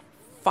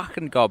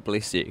 fucking God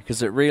bless you,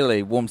 because it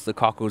really warms the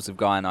cockles of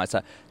Guy and I.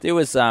 So there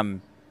was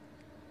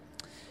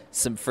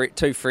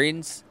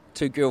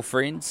two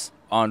girlfriends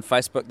on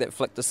Facebook that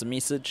flicked us a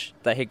message.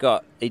 They had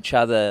got each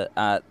other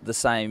the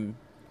same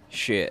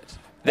shirt.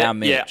 Our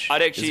merch. Yeah,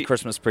 I'd actually as a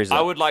Christmas present.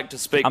 I would like to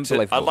speak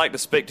to. I'd like to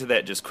speak to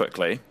that just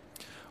quickly.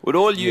 Would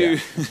all you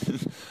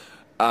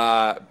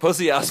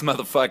pussy ass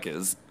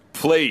motherfuckers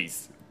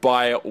please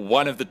buy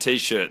one of the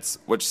T-shirts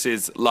which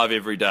says "Love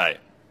Every Day"?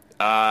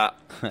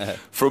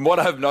 From what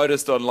I've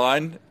noticed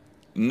online,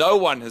 no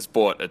one has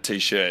bought a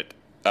T-shirt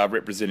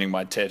representing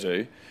my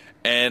tattoo,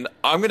 and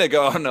I'm going to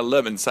go on a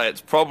limb and say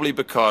it's probably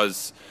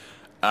because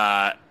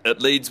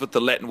it leads with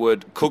the Latin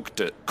word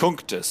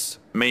cunctus,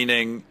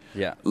 meaning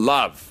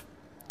love.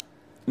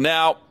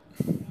 Now,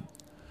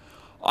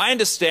 I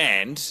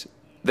understand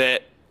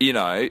that, you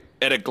know,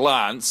 at a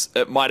glance,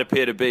 it might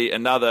appear to be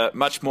another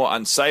much more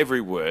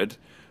unsavory word,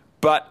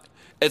 but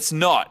it's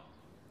not.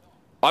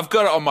 I've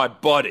got it on my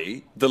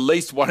body. The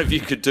least one of you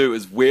could do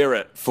is wear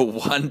it for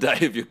one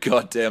day of your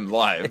goddamn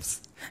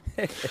lives.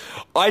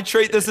 I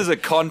treat this as a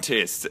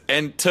contest,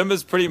 and Tim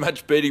is pretty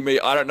much beating me.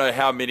 I don't know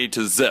how many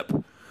to zip.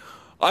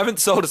 I haven't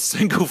sold a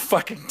single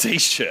fucking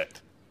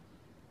T-shirt.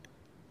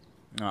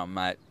 Oh,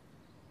 mate.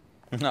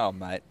 Oh,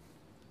 mate.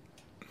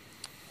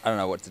 I don't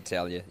know what to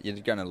tell you. You're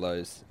going to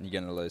lose. You're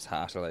going to lose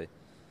heartily.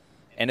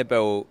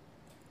 Annabelle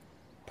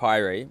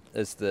Pyrie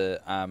is the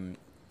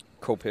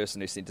cool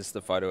person who sent us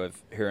the photo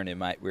of her and her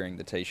mate wearing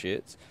the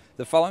T-shirts.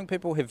 The following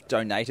people have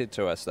donated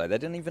to us, though. They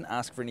didn't even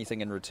ask for anything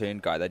in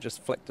return, Guy. They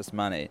just flicked us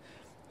money.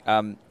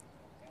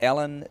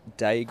 Alan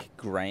Daig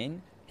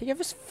Green, he gave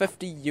us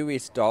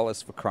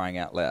 $50 for crying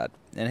out loud.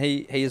 And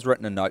he has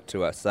written a note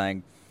to us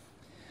saying,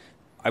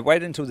 I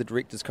waited until the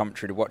director's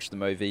commentary to watch the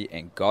movie,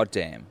 and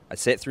goddamn, I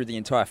sat through the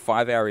entire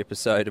 5-hour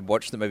episode and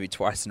watched the movie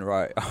twice in a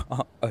row.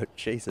 Oh,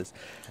 Jesus.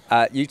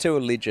 You two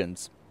are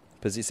legends,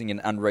 possessing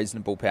an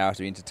unreasonable power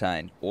to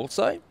entertain.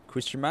 Also,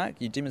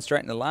 you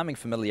demonstrate an alarming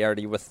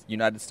familiarity with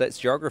United States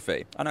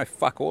geography. I know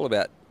fuck all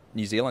about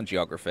New Zealand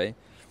geography.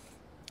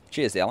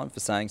 Cheers, Alan,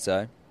 for saying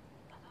so.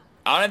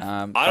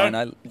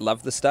 I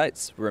love the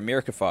States. We're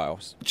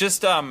Americophiles.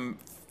 Just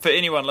for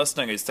anyone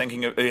listening who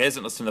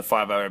hasn't listened to the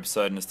 5-hour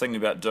episode and is thinking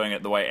about doing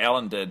it the way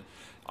Alan did,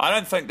 I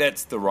don't think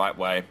that's the right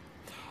way.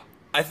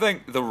 I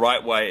think the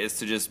right way is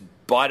to just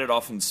bite it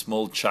off in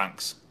small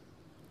chunks.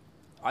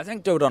 I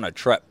think do it on a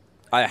trip.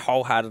 I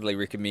wholeheartedly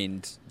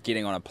recommend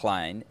getting on a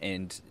plane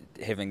and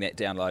having that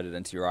downloaded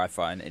into your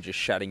iPhone and just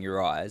shutting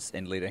your eyes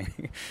and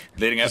letting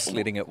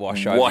it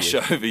wash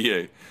over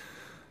you.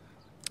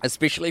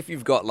 Especially if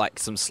you've got like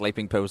some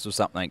sleeping pills or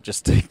something,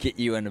 just to get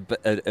you in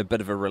a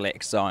bit of a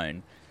relaxed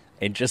zone,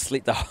 and just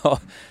let the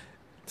whole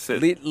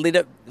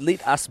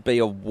let us be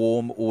a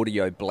warm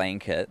audio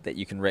blanket that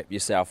you can wrap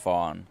yourself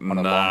on a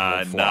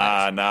long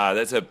flight. Nah,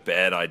 that's a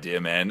bad idea,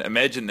 man.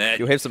 Imagine that.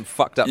 You'll have some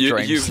fucked up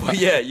dreams.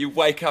 You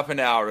wake up an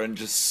hour and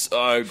just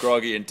so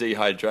groggy and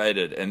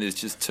dehydrated, and there's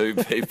just two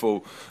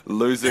people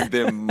losing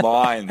their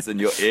minds in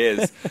your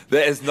ears.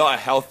 That is not a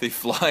healthy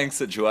flying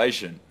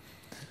situation.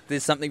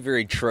 There's something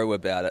very true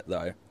about it,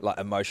 though, like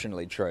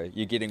emotionally true.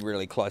 You're getting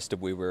really close to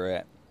where we're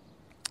at.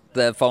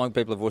 The following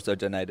people have also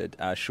donated.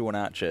 Sean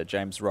Archer,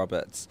 James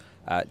Roberts,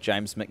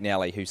 James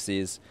McNally, who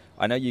says,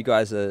 I know you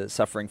guys are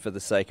suffering for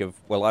the sake of,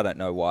 well, I don't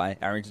know why,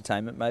 our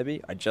entertainment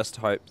maybe. I just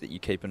hope that you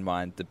keep in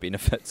mind the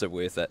benefits are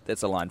worth it.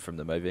 That's a line from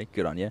the movie.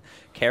 Good on you.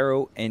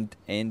 Carol and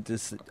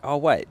oh,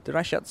 wait, did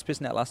I shout this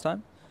person out last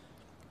time?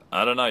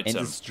 I don't know,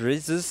 Tim.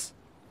 Andrews.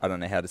 I don't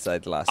know how to say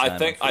the last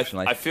name,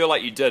 I feel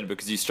like you did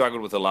because you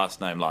struggled with the last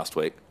name last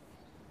week.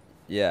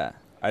 Yeah.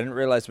 I didn't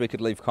realise we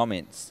could leave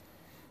comments.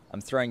 I'm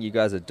throwing you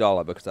guys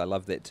 $1 because I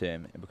love that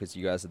term and because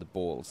you guys are the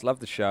balls. Love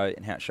the show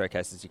and how it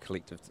showcases your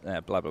collective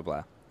blah, blah,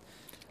 blah.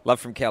 Love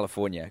from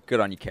California. Good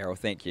on you, Carol.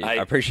 Thank you. Hey.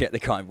 I appreciate the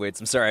kind words.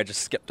 I'm sorry I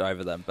just skipped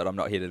over them, but I'm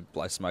not here to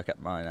blow smoke up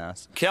my own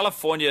ass.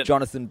 California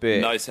Jonathan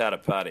Burke knows how to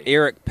party.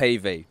 Eric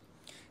Peavy.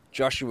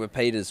 Joshua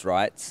Peters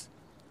writes,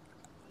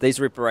 these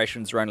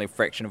reparations are only a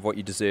fraction of what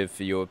you deserve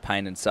for your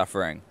pain and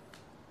suffering.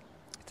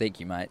 Thank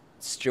you, mate.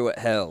 Stuart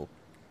Hill,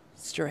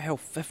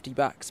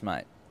 $50,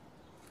 mate.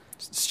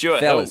 Stuart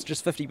Fellas, Hill.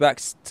 just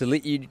 $50 to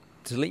let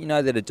you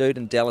know that a dude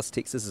in Dallas,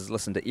 Texas has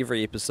listened to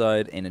every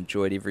episode and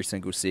enjoyed every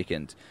single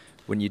second.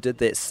 When you did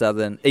that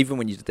Southern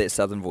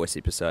Voice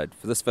episode,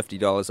 for this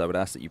 $50, I would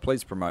ask that you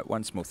please promote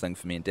one small thing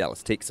for me in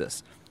Dallas,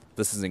 Texas.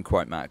 This is in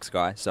quote marks,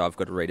 guy, so I've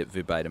got to read it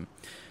verbatim.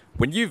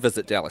 When you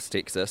visit Dallas,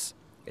 Texas,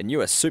 and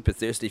you are super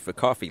thirsty for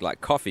coffee like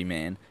Coffee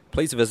Man,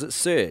 please visit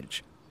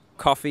Surge.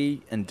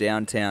 Coffee in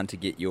downtown to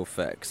get your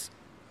fix.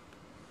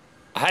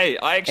 Hey,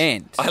 I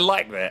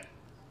like that.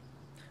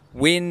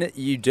 When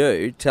you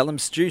do, tell them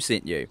Stu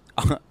sent you.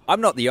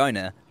 I'm not the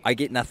owner. I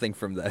get nothing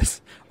from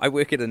this. I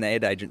work at an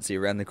ad agency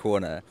around the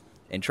corner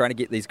and trying to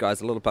get these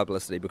guys a little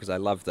publicity because I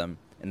love them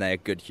and they are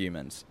good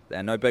humans. They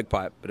are no Big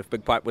Pipe, but if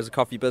Big Pipe was a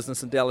coffee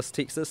business in Dallas,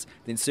 Texas,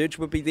 then Surge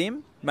would be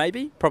them?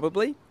 Maybe?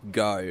 Probably?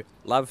 Go.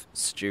 Love,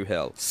 Stu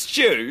Hill.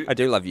 Stu? I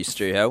do love you,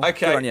 Stu Hill.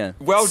 Okay. Good on you.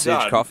 Well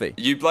Surge done. Coffee.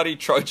 You bloody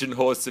Trojan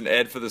horse and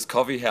ad for this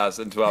coffee house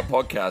into our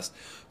podcast.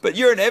 But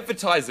you're in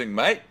advertising,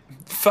 mate.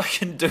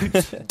 Fucking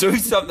do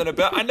something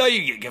about. I know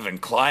you get given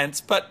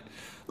clients, but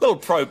a little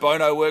pro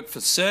bono work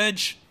for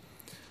Surge.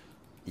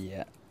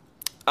 Yeah.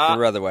 There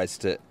are other ways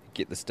to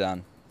get this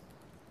done.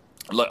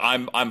 Look,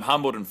 I'm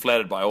humbled and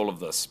flattered by all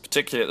of this,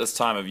 particularly at this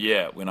time of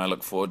year when I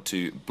look forward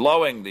to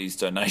blowing these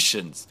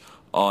donations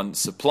on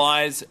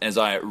supplies as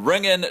I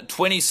ring in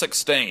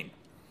 2016.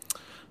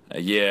 A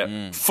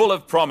year full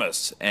of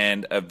promise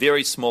and a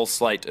very small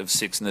slate of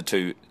Sex and the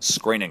Two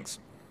screenings.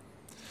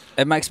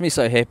 It makes me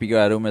so happy,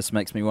 guy. It almost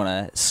makes me want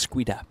to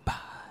squeed up.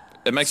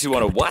 It makes you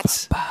want to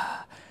what?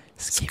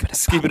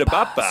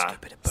 Skibidi-baba.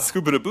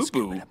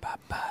 Skibidi-boo-boo.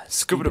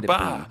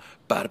 Skibidi-ba.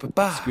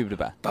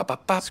 Ba-da-ba-ba.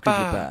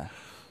 Ba-ba-ba-ba.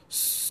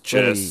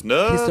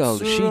 Chestnuts. Kissed all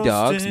the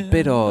she-dogs and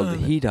bit all the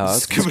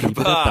he-dogs.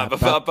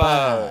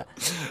 Skibidi-ba-ba-ba.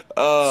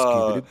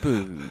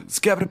 Skibidi-boo.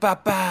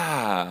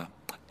 Skibidi-ba-ba.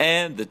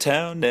 And the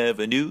town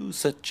never knew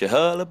such a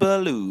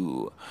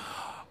hullabaloo.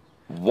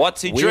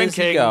 What's he Where's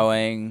drinking? he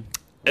going?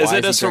 Is Why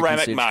it a he drinking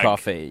ceramic Surge mug?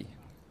 coffee?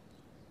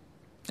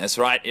 That's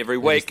right, every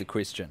That is week. the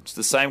question. It's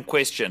the same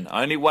question.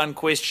 Only one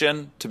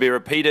question to be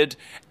repeated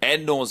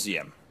ad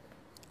nauseum.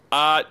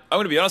 I'm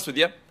going to be honest with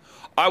you.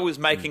 I was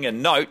making a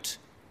note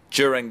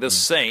during this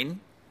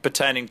scene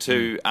pertaining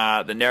to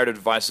the narrative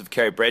device of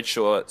Carrie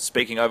Bradshaw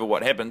speaking over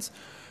what happens.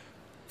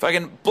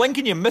 Fucking blink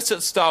and you miss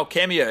it style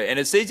cameo, and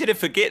it's easy to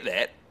forget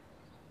that.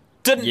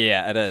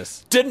 Yeah, it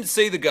is. Didn't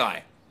see the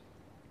guy.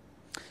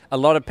 A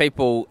lot of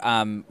people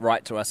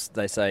write to us.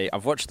 They say,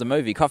 I've watched the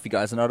movie, Coffee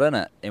Guys are not in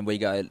it. And we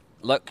go,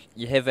 look,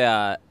 you have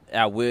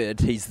our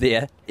word. He's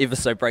there, ever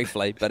so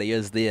briefly, but he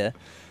is there.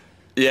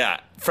 Yeah,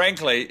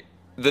 frankly,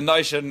 the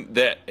notion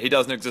that he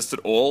doesn't exist at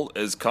all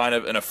is kind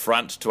of an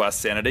affront to our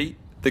sanity.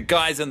 The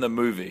guy's in the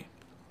movie,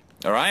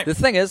 all right? The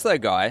thing is, though,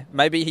 Guy,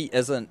 maybe he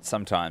isn't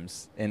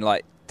sometimes. And,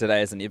 like,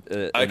 today is an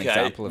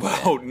example of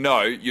that. Well,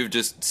 no, you've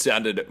just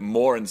sounded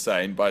more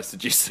insane by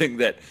suggesting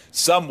that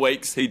some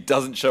weeks he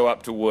doesn't show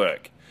up to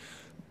work.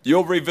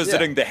 You're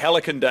revisiting the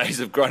Hallican days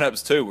of Grown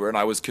Ups 2, wherein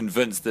I was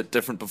convinced that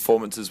different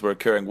performances were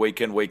occurring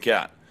week in, week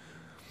out.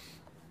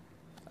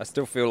 I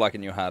still feel like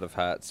in your heart of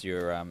hearts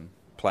you're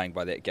playing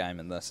by that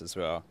game in this as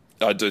well.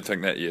 I do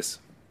think that, yes.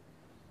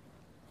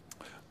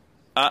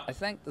 I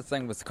think the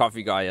thing with the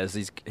Coffee Guy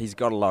is he's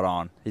got a lot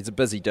on. He's a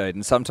busy dude,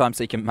 and sometimes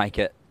he can make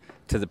it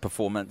to the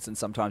performance, and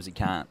sometimes he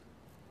can't.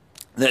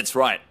 That's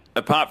right.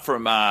 Apart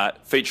from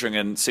featuring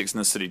in Sex and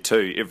the City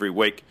 2 every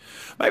week,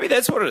 maybe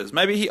that's what it is.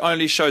 Maybe he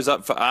only shows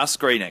up for our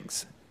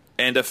screenings.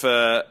 And if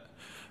a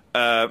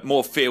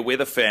more fair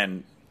weather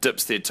fan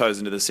dips their toes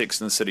into the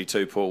Sex and the City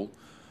 2 pool,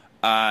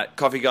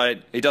 Coffee Guy,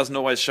 he doesn't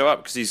always show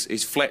up because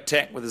he's flat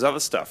tack with his other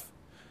stuff.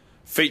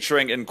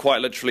 Featuring in quite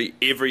literally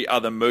every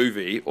other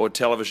movie or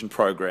television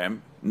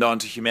program known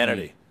to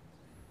humanity.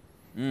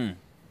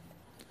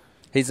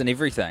 He's in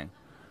everything.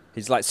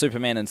 He's like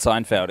Superman and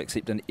Seinfeld,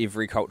 except in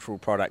every cultural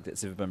product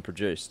that's ever been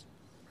produced.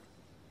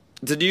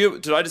 Did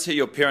I just hear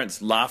your parents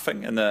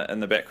laughing in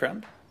the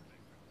background?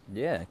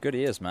 Yeah, good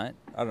ears, mate.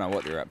 I don't know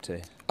what they're up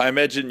to. I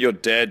imagine your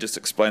dad just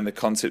explained the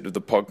concept of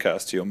the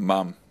podcast to your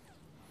mum.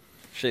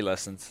 She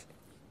listens.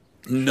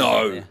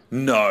 No.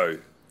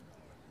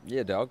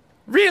 Yeah, dog.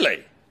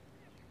 Really?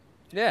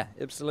 Yeah,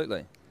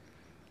 absolutely.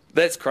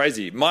 That's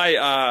crazy.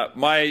 My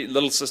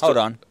little sister... Hold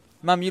on.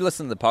 Mum, you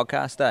listen to the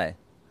podcast, eh?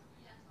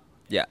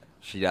 Yeah,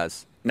 she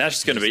does. Now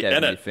she's going to be gave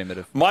in me it.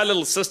 affirmative. My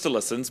little sister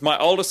listens. My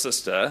older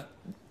sister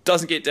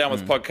doesn't get down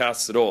with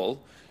podcasts at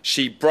all.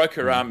 She broke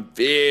her arm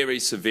very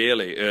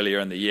severely earlier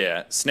in the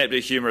year. Snapped her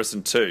humerus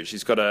in two. She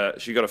got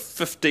a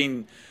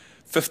 15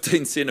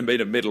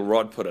 centimetre metal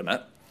rod put in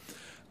it.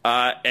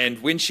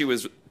 And when she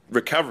was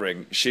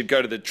recovering, she'd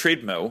go to the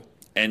treadmill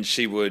and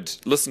she would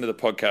listen to the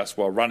podcast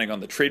while running on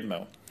the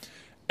treadmill.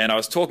 And I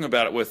was talking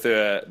about it with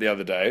her the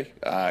other day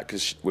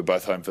because we're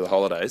both home for the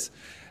holidays.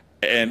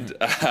 And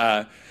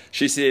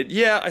she said,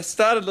 yeah, I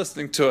started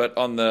listening to it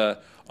on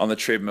the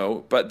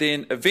treadmill, but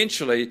then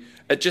eventually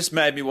it just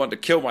made me want to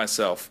kill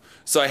myself.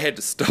 So I had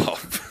to stop.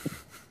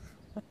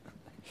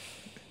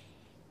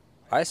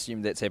 I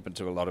assume that's happened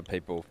to a lot of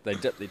people. They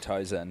dip their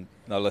toes in,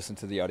 they'll listen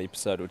to the odd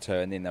episode or two,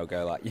 and then they'll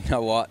go like, you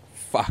know what?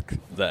 Fuck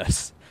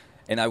this.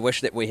 And I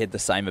wish that we had the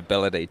same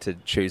ability to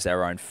choose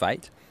our own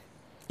fate.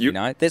 You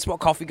know, that's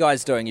what Coffee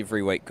Guy's doing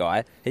every week,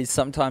 Guy. He's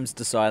sometimes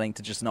deciding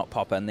to just not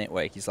pop in that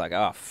week. He's like,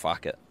 oh,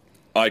 fuck it.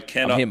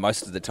 I'm here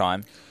most of the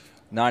time.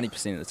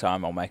 90% of the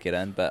time I'll make it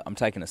in, but I'm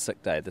taking a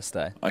sick day this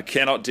day. I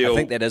cannot deal... I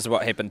think that is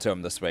what happened to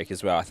him this week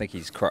as well. I think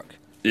he's crook.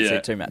 He's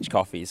had too much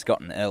coffee. He's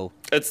gotten ill.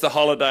 It's the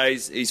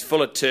holidays. He's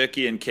full of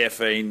turkey and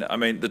caffeine. I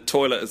mean, the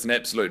toilet is an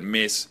absolute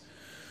mess.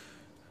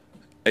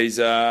 He's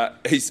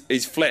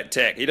flat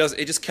tack. He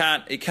just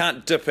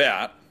can't dip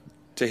out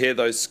to hear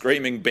those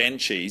screaming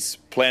banshees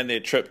plan their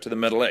trip to the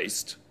Middle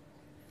East.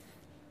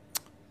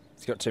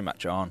 He's got too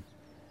much on.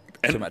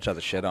 Too much other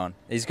shit on.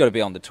 He's got to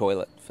be on the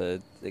toilet for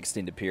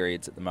extended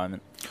periods at the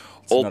moment.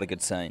 It's not a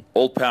good scene.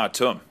 All power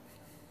to him.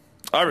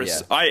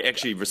 I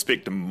actually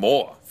respect him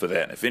more for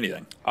that, if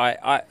anything.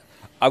 I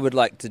would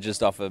like to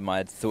just offer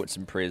my thoughts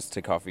and prayers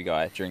to Coffee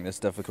Guy during this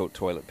difficult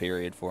toilet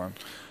period for him.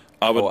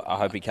 I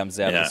hope he comes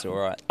out of this all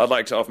right. I'd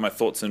like to offer my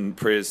thoughts and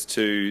prayers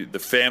to the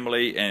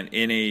family and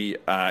any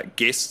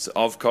guests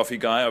of Coffee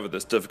Guy over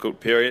this difficult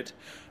period.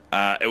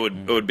 It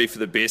would be for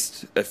the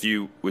best if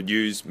you would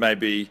use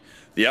maybe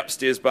the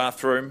upstairs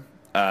bathroom.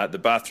 The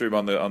bathroom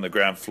on the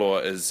ground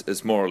floor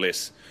is more or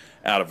less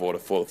out of order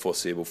for the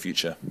foreseeable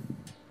future.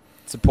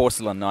 It's a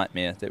porcelain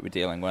nightmare that we're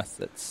dealing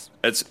with.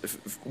 It's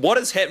what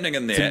is happening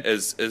in there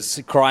is it's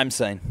a crime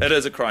scene. It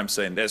is a crime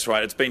scene. That's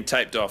right. It's been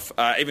taped off.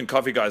 Even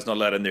Coffee Guy's not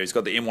allowed in there. He's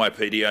got the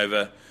NYPD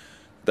over.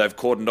 They've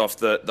cordoned off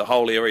the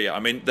whole area. I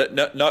mean,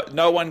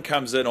 no one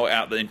comes in or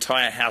out. The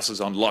entire house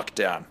is on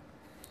lockdown.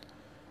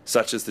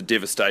 Such is the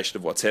devastation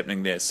of what's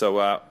happening there.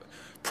 So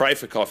pray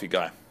for Coffee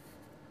Guy.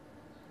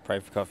 Pray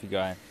for Coffee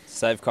Guy.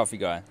 Save Coffee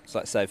Guy. It's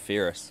like Save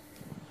Ferris.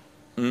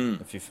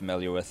 If you're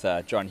familiar with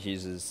John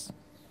Hughes's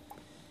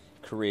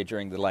career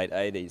during the late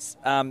 80s.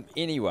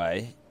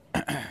 Anyway,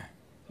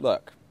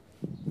 look,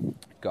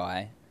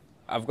 Guy,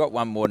 I've got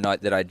one more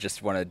note that I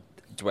just want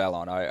to dwell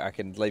on. I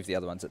can leave the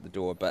other ones at the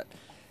door, but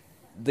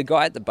the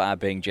guy at the bar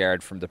being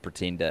Jared from The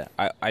Pretender,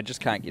 I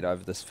just can't get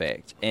over this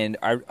fact. And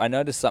I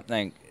noticed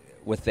something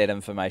with that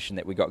information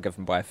that we got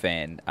given by a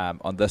fan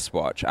on this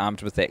watch,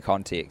 armed with that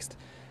context.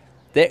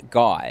 That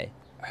guy,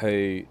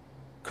 who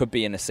could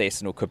be an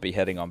assassin or could be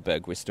hitting on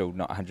Big, we're still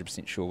not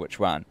 100% sure which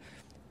one,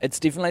 it's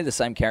definitely the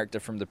same character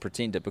from The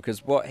Pretender,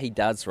 because what he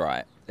does,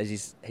 right,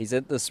 is he's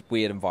at this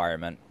weird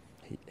environment.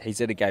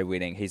 He's at a gay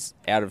wedding. He's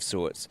out of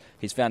sorts.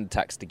 He's found a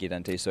tux to get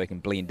into so he can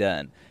blend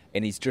in.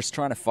 And he's just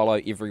trying to follow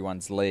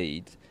everyone's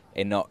lead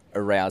and not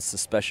arouse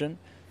suspicion.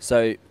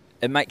 So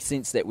it makes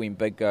sense that when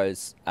Big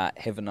goes,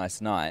 have a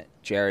nice night,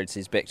 Jared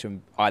says back to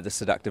him either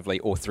seductively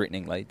or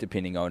threateningly,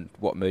 depending on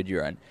what mood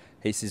you're in.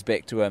 He says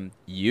back to him,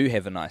 you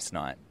have a nice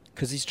night.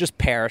 Because he's just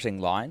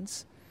parroting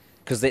lines.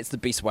 Because that's the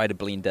best way to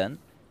blend in.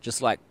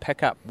 Just like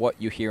pick up what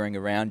you're hearing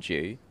around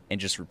you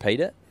and just repeat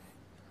it.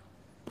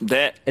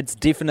 It's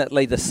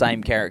definitely the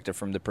same character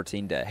from The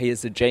Pretender. He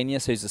is a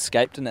genius who's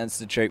escaped an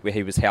institute where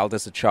he was held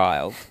as a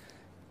child,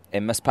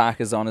 and Miss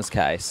Parker's on his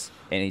case,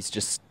 and he's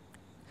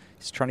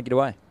trying to get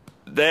away.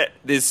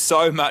 There's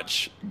so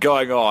much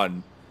going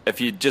on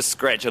if you just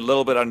scratch a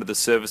little bit under the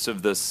surface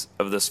of this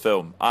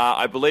film.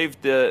 I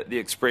believe the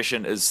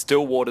expression is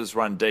still waters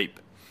run deep.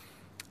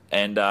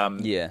 And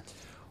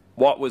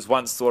what was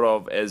once thought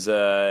of as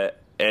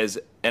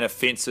an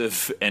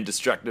offensive and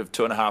destructive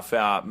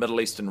 2.5-hour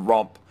Middle Eastern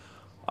romp,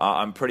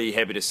 I'm pretty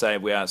happy to say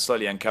we are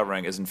slowly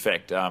uncovering is in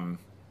fact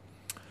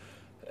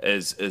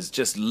is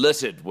just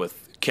littered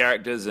with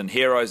characters and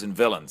heroes and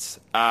villains.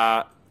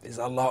 There's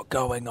a lot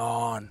going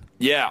on.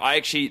 Yeah, I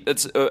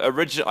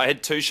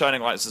had 2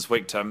 shining lights this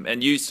week, Tim,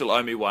 and you still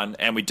owe me one,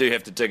 and we do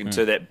have to dig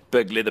into that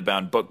big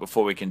leather-bound book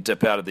before we can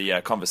dip out of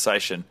the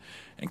conversation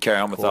and carry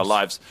on with our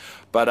lives.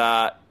 But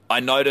I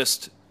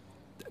noticed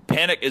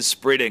panic is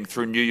spreading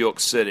through New York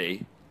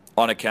City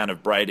on account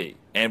of Brady.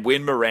 And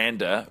when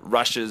Miranda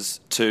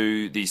rushes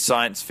to the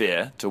science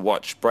fair to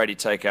watch Brady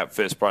take out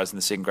first prize in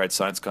the second grade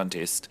science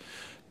contest,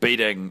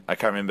 beating, I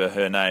can't remember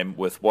her name,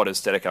 with what is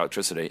static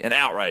electricity, an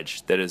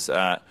outrage that has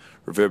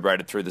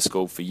reverberated through the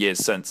school for years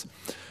since.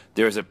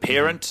 There is a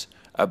parent,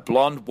 a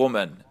blonde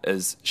woman,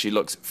 she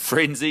looks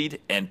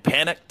frenzied and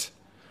panicked,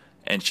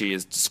 and she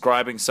is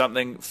describing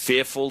something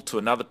fearful to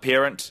another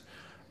parent.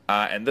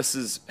 And this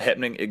is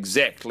happening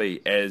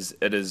exactly as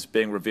it is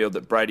being revealed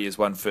that Brady has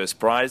won first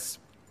prize.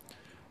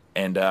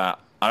 And I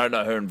don't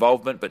know her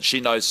involvement, but she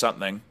knows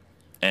something,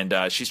 and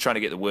she's trying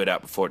to get the word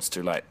out before it's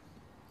too late.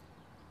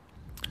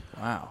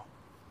 Wow.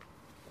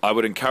 I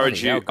would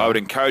encourage you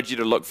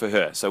to look for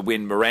her. So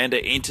when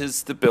Miranda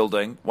enters the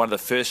building, one of the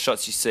first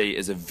shots you see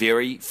is a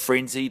very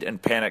frenzied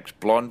and panicked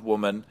blonde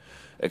woman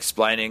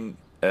explaining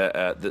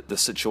the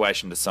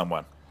situation to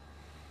someone.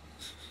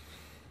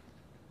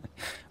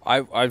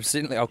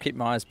 I'll keep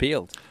my eyes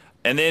peeled.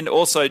 And then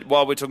also,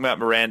 while we're talking about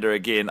Miranda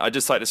again, I'd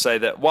just like to say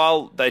that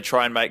while they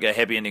try and make a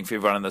happy ending for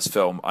everyone in this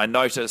film, I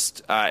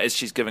noticed as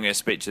she's giving her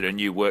speech at her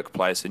new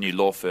workplace, a new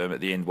law firm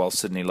at the end, while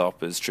Sydney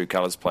Lauper's True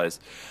Colours plays,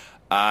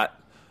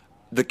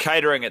 the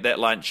catering at that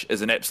lunch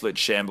is an absolute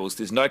shambles.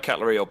 There's no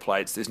cutlery or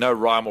plates. There's no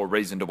rhyme or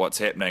reason to what's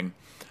happening.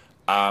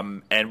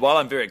 And while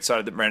I'm very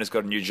excited that Miranda's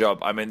got a new job,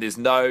 I mean, there's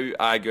no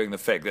arguing the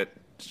fact that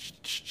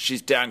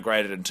she's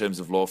downgraded in terms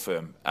of law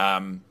firm.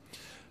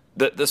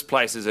 This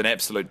place is in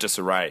absolute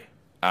disarray.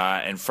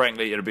 And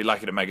frankly, it'll be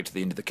lucky to make it to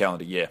the end of the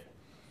calendar year.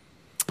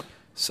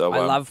 So I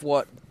love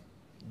what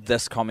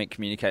this comic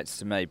communicates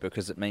to me,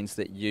 because it means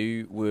that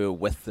you were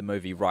with the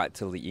movie right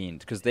till the end,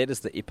 because that is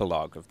the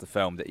epilogue of the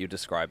film that you're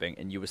describing,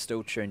 and you were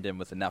still tuned in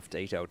with enough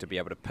detail to be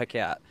able to pick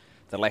out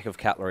the lack of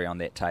cutlery on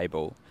that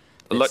table.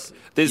 You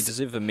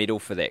deserve a medal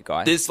for that,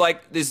 guy. There's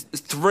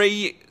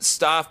 3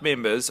 staff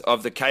members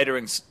of the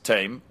catering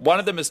team. One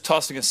of them is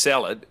tossing a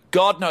salad.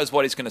 God knows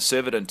what he's going to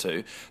serve it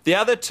into. The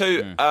other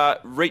 2 are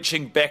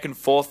reaching back and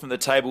forth from the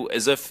table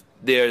as if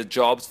there are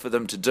jobs for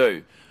them to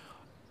do.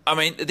 I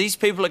mean, these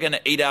people are going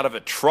to eat out of a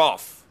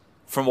trough,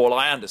 from all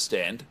I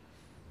understand.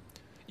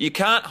 You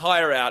can't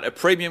hire out a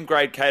premium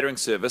grade catering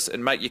service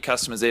and make your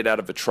customers eat out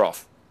of a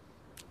trough.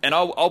 And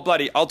I'll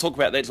talk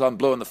about that till I'm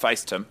blue in the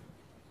face, Tim.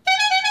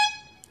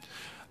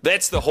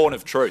 That's the horn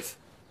of truth.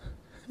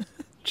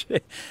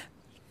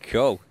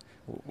 Cool.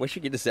 We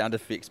should get the sound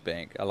effects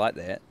bank. I like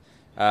that.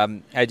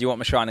 Hey, do you want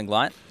my shining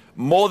light?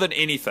 More than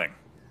anything.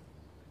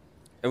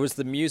 It was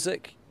the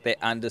music that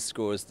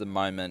underscores the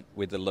moment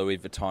where the Louis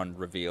Vuitton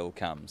reveal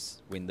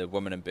comes, when the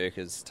women in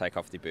burqas take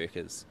off their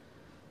burqas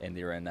and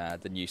they're in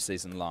the new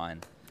season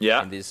line.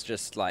 Yeah. And there's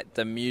just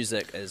the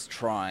music is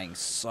trying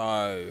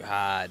so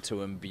hard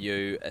to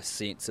imbue a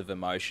sense of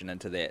emotion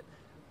into that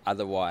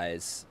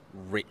otherwise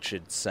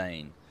wretched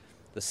scene.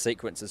 The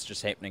sequence is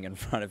just happening in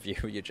front of you.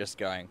 You're just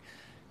going,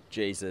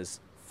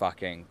 Jesus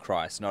fucking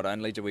Christ. Not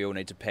only do we all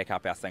need to pack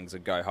up our things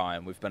and go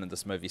home, we've been in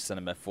this movie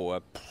cinema for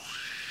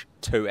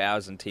 2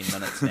 hours and 10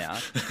 minutes now.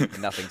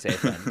 Nothing's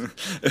happened.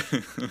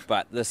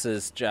 But this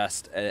is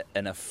just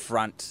an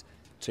affront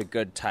to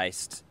good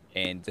taste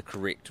and the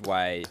correct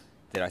way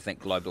that I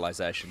think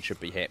globalization should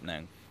be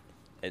happening.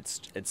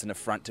 It's an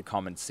affront to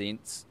common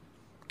sense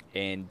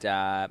and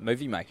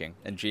movie making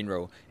in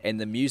general. And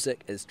the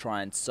music is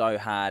trying so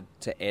hard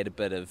to add a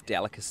bit of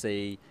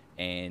delicacy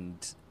and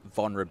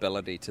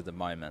vulnerability to the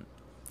moment.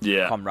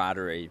 Yeah.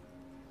 Camaraderie.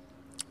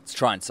 It's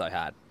trying so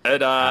hard.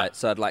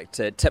 So I'd like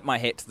to tip my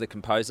hat to the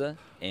composer,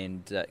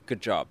 and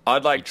good job.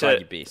 I'd like you tried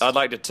your best. I'd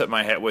like to tip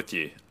my hat with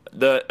you.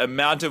 The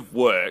amount of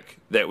work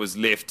that was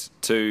left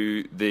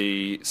to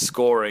the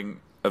scoring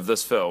of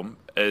this film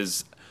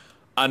is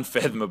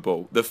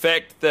unfathomable. The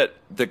fact that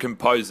the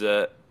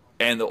composer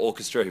and the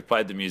orchestra who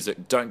played the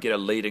music don't get a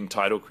leading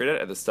title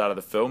credit at the start of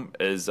the film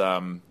is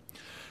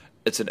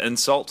it's an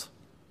insult,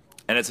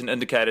 and it's an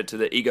indicator to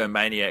the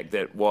egomaniac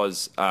that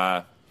was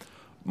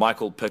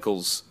Michael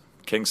Pickles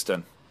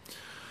Kingston.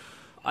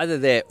 Either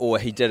that, or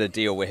he did a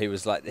deal where he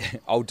was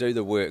like, I'll do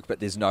the work, but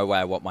there's no way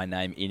I want my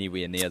name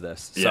anywhere near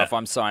this. So if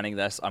I'm signing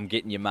this, I'm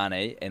getting your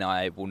money, and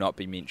I will not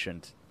be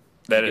mentioned.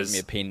 Give me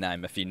a pen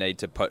name if you need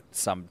to put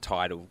some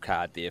title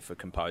card there for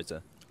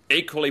composer.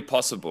 Equally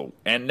possible.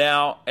 And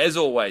now, as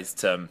always,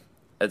 Tim,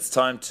 it's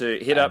time to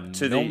head up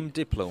to the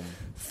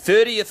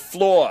 30th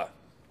floor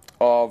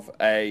of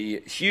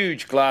a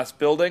huge glass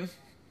building.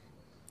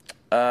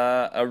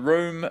 A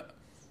room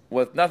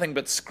with nothing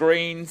but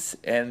screens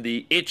and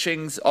the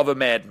etchings of a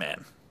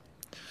madman.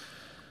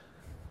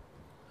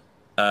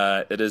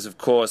 It is, of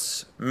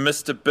course,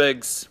 Mr.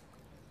 Big's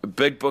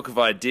big book of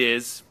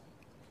ideas.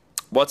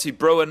 What's he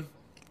brewing?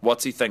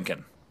 What's he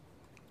thinking?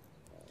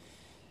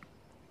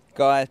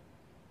 Guy,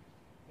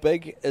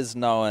 Big is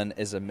known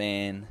as a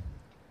man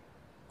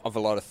of a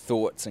lot of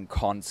thoughts and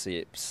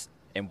concepts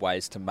and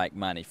ways to make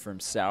money for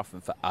himself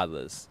and for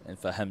others, and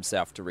for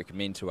himself to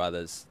recommend to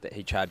others that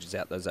he charges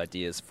out those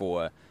ideas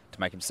for, to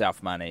make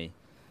himself money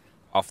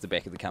off the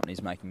back of the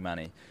companies making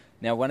money.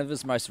 Now, one of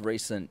his most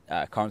recent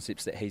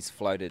concepts that he's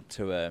floated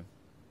to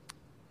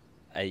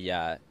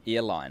a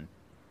airline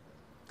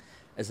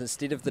is,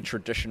 instead of the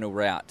traditional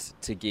route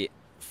to get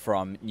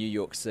from New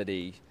York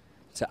City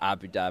to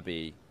Abu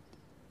Dhabi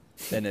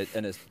in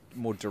a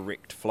more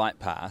direct flight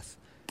path,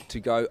 to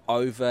go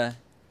over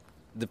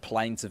the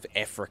plains of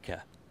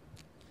Africa.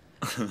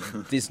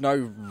 There's no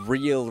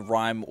real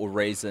rhyme or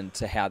reason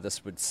to how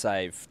this would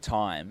save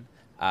time,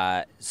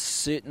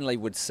 certainly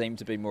would seem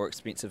to be more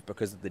expensive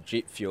because of the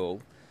jet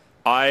fuel.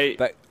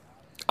 But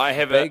I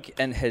have big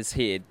in his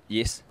head.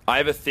 Yes, I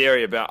have a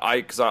theory about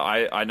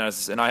I know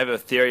this, and I have a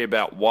theory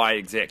about why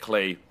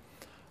exactly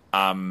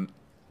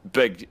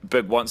Big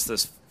wants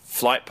this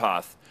flight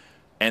path,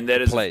 and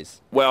that is please.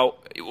 Well,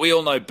 we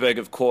all know Big,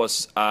 of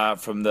course,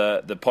 from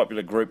the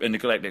popular group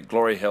Intergalactic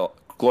Glory Hole,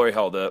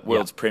 the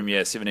world's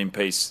premier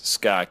 17-piece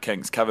ska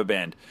Kings cover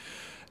band.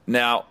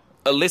 Now,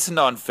 a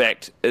lesser-known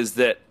fact is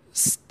that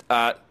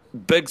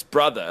Big's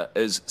brother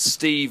is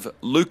Steve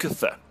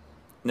Lukather.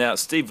 Now,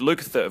 Steve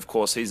Lukather, of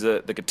course, he's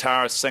the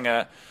guitarist,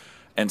 singer,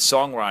 and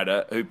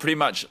songwriter who pretty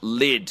much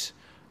led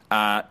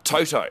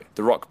Toto,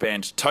 the rock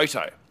band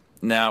Toto.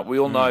 Now, we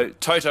all know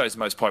Toto's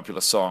most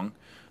popular song,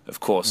 of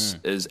course,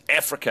 is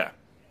Africa,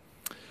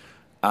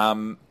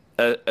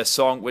 a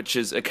song which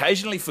is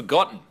occasionally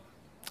forgotten.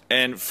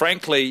 And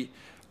frankly,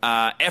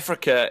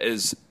 Africa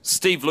is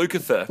Steve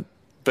Lukather,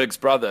 Big's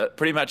brother,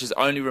 pretty much his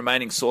only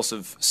remaining source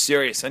of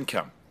serious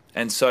income.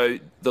 And so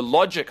the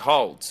logic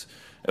holds.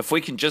 If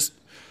we can just,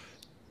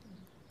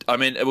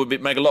 it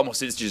would make a lot more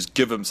sense to just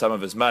give him some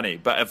of his money.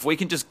 But if we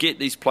can just get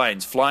these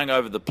planes flying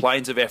over the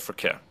plains of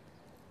Africa.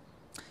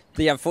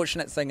 The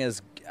unfortunate thing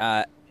is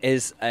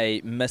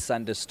a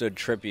misunderstood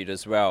tribute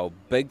as well.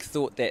 Big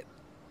thought that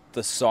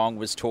the song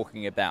was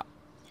talking about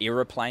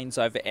aeroplanes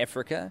over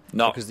Africa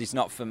because he's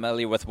not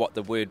familiar with what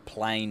the word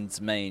plains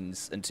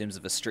means in terms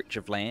of a stretch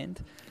of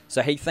land.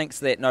 So he thinks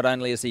that not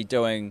only is he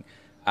doing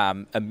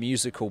a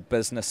musical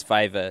business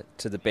favour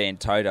to the band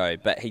Toto,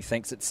 but he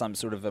thinks it's some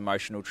sort of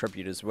emotional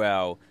tribute as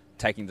well,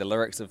 taking the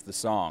lyrics of the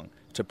song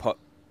to put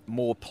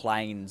more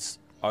planes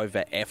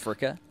over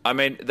Africa. And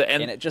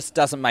it just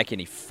doesn't make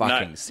any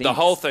fucking sense. The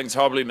whole thing's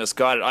horribly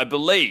misguided. I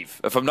believe,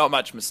 if I'm not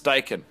much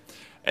mistaken,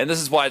 and this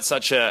is why it's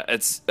such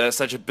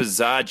a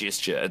bizarre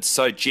gesture. It's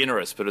so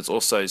generous, but it's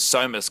also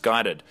so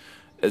misguided.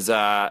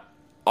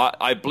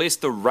 I bless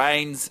the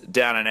rains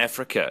down in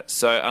Africa.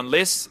 So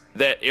unless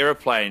that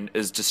aeroplane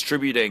is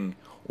distributing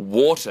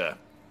water,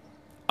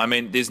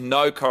 there's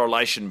no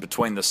correlation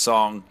between the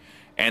song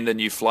and the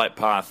new flight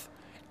path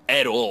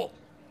at all.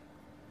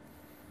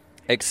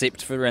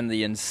 Except for in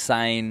the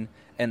insane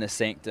inner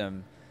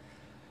sanctum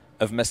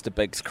of Mr.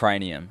 Big's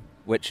cranium,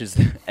 which is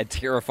a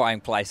terrifying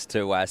place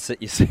to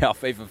sit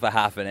yourself even for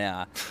half an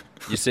hour.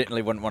 You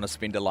certainly wouldn't want to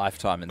spend a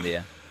lifetime in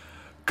there.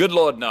 Good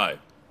Lord, no.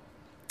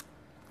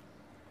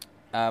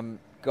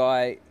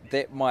 Guy,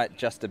 that might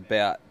just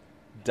about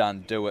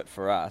do it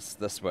for us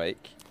this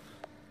week.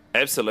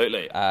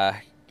 Absolutely.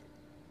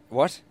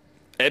 What?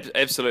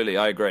 Absolutely,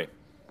 I agree.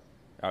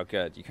 Oh,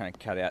 good. You kind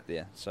of cut out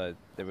there, so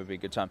that would be a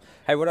good time.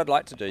 Hey, what I'd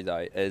like to do,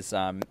 though, is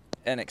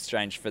in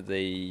exchange for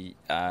the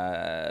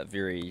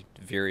very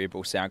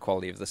variable sound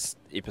quality of this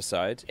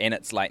episode and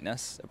its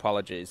lateness,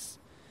 apologies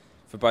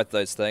for both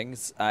those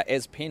things.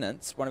 As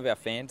penance, one of our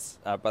fans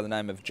by the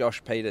name of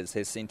Josh Peters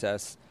has sent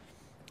us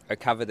a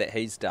cover that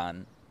he's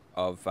done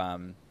of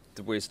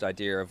the worst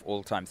idea of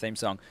all-time theme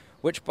song,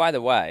 which, by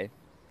the way,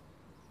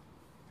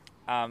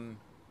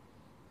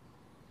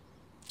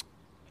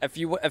 if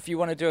you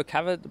want to do a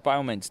cover, by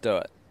all means do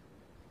it.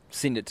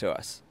 Send it to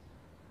us.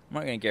 I'm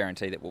not going to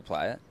guarantee that we'll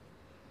play it.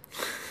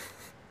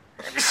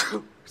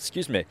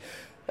 Excuse me.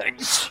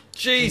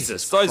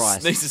 Jesus,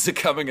 those sneezes are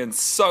coming in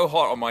so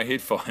hot on my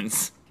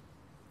headphones.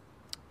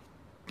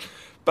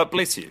 But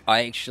bless you.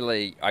 I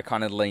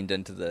kind of leaned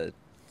into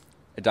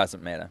it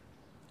doesn't matter.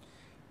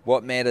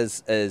 What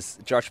matters is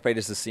Josh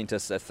Peters has sent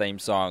us a theme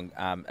song,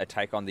 a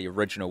take on the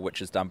original,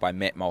 which is done by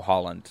Matt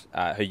Mulholland,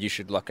 who you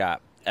should look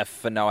up, if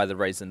for no other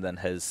reason than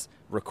his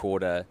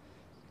recorder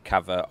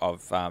cover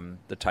of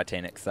the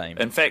Titanic theme.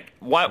 In fact,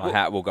 My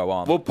Heart Will Go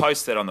On. We'll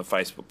post that on the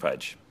Facebook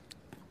page.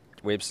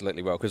 We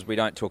absolutely will, because we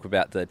don't talk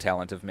about the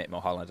talent of Matt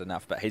Mulholland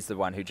enough, but he's the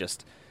one who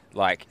just,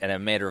 in a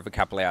matter of a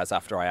couple of hours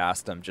after I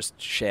asked him, just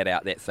shout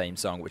out that theme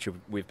song, which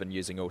we've been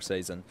using all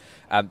season.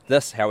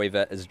 This,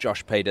 however, is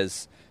Josh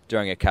Peters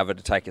doing a cover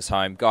to take us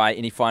home. Guy,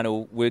 any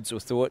final words or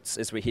thoughts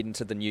as we head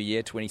into the new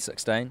year,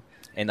 2016,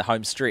 and the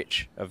home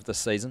stretch of this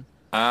season?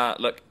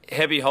 Look,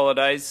 happy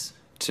holidays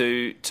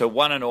to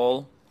one and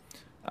all.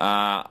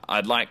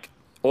 I'd like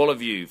all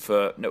of you,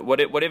 for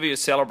whatever you're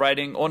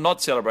celebrating or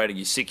not celebrating,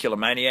 you secular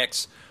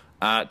maniacs,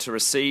 to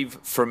receive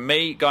from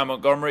me, Guy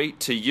Montgomery,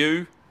 to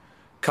you,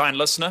 kind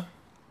listener,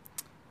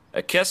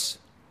 a kiss.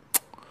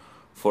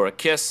 For a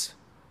kiss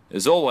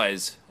is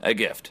always a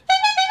gift.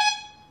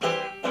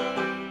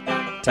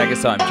 Take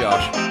us home,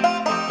 Josh.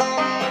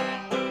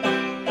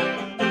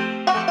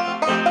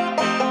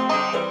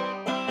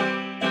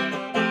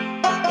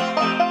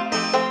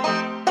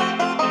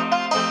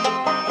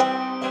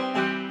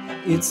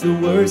 It's the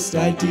worst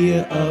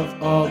idea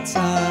of all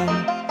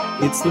time.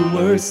 It's the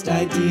worst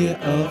idea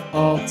of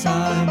all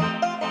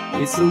time.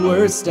 It's the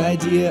worst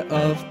idea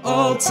of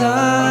all time.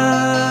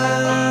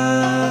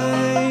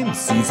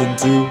 Season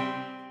 2.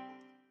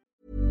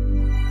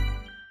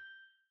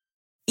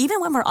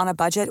 Even when we're on a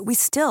budget, we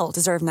still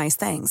deserve nice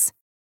things.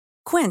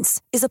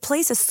 Quince is a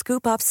place to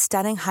scoop up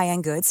stunning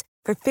high-end goods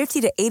for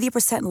 50 to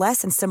 80%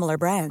 less than similar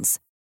brands.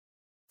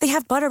 They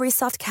have buttery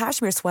soft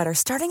cashmere sweaters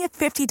starting at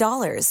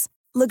 $50,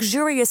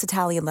 luxurious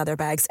Italian leather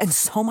bags, and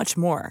so much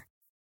more.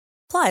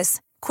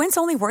 Plus, Quince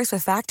only works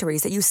with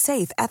factories that use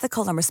safe,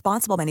 ethical, and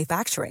responsible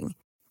manufacturing.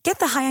 Get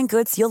the high-end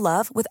goods you'll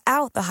love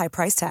without the high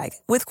price tag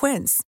with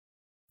Quince.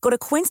 Go to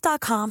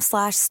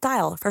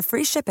quince.com/style for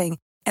free shipping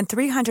and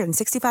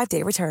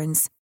 365-day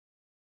returns.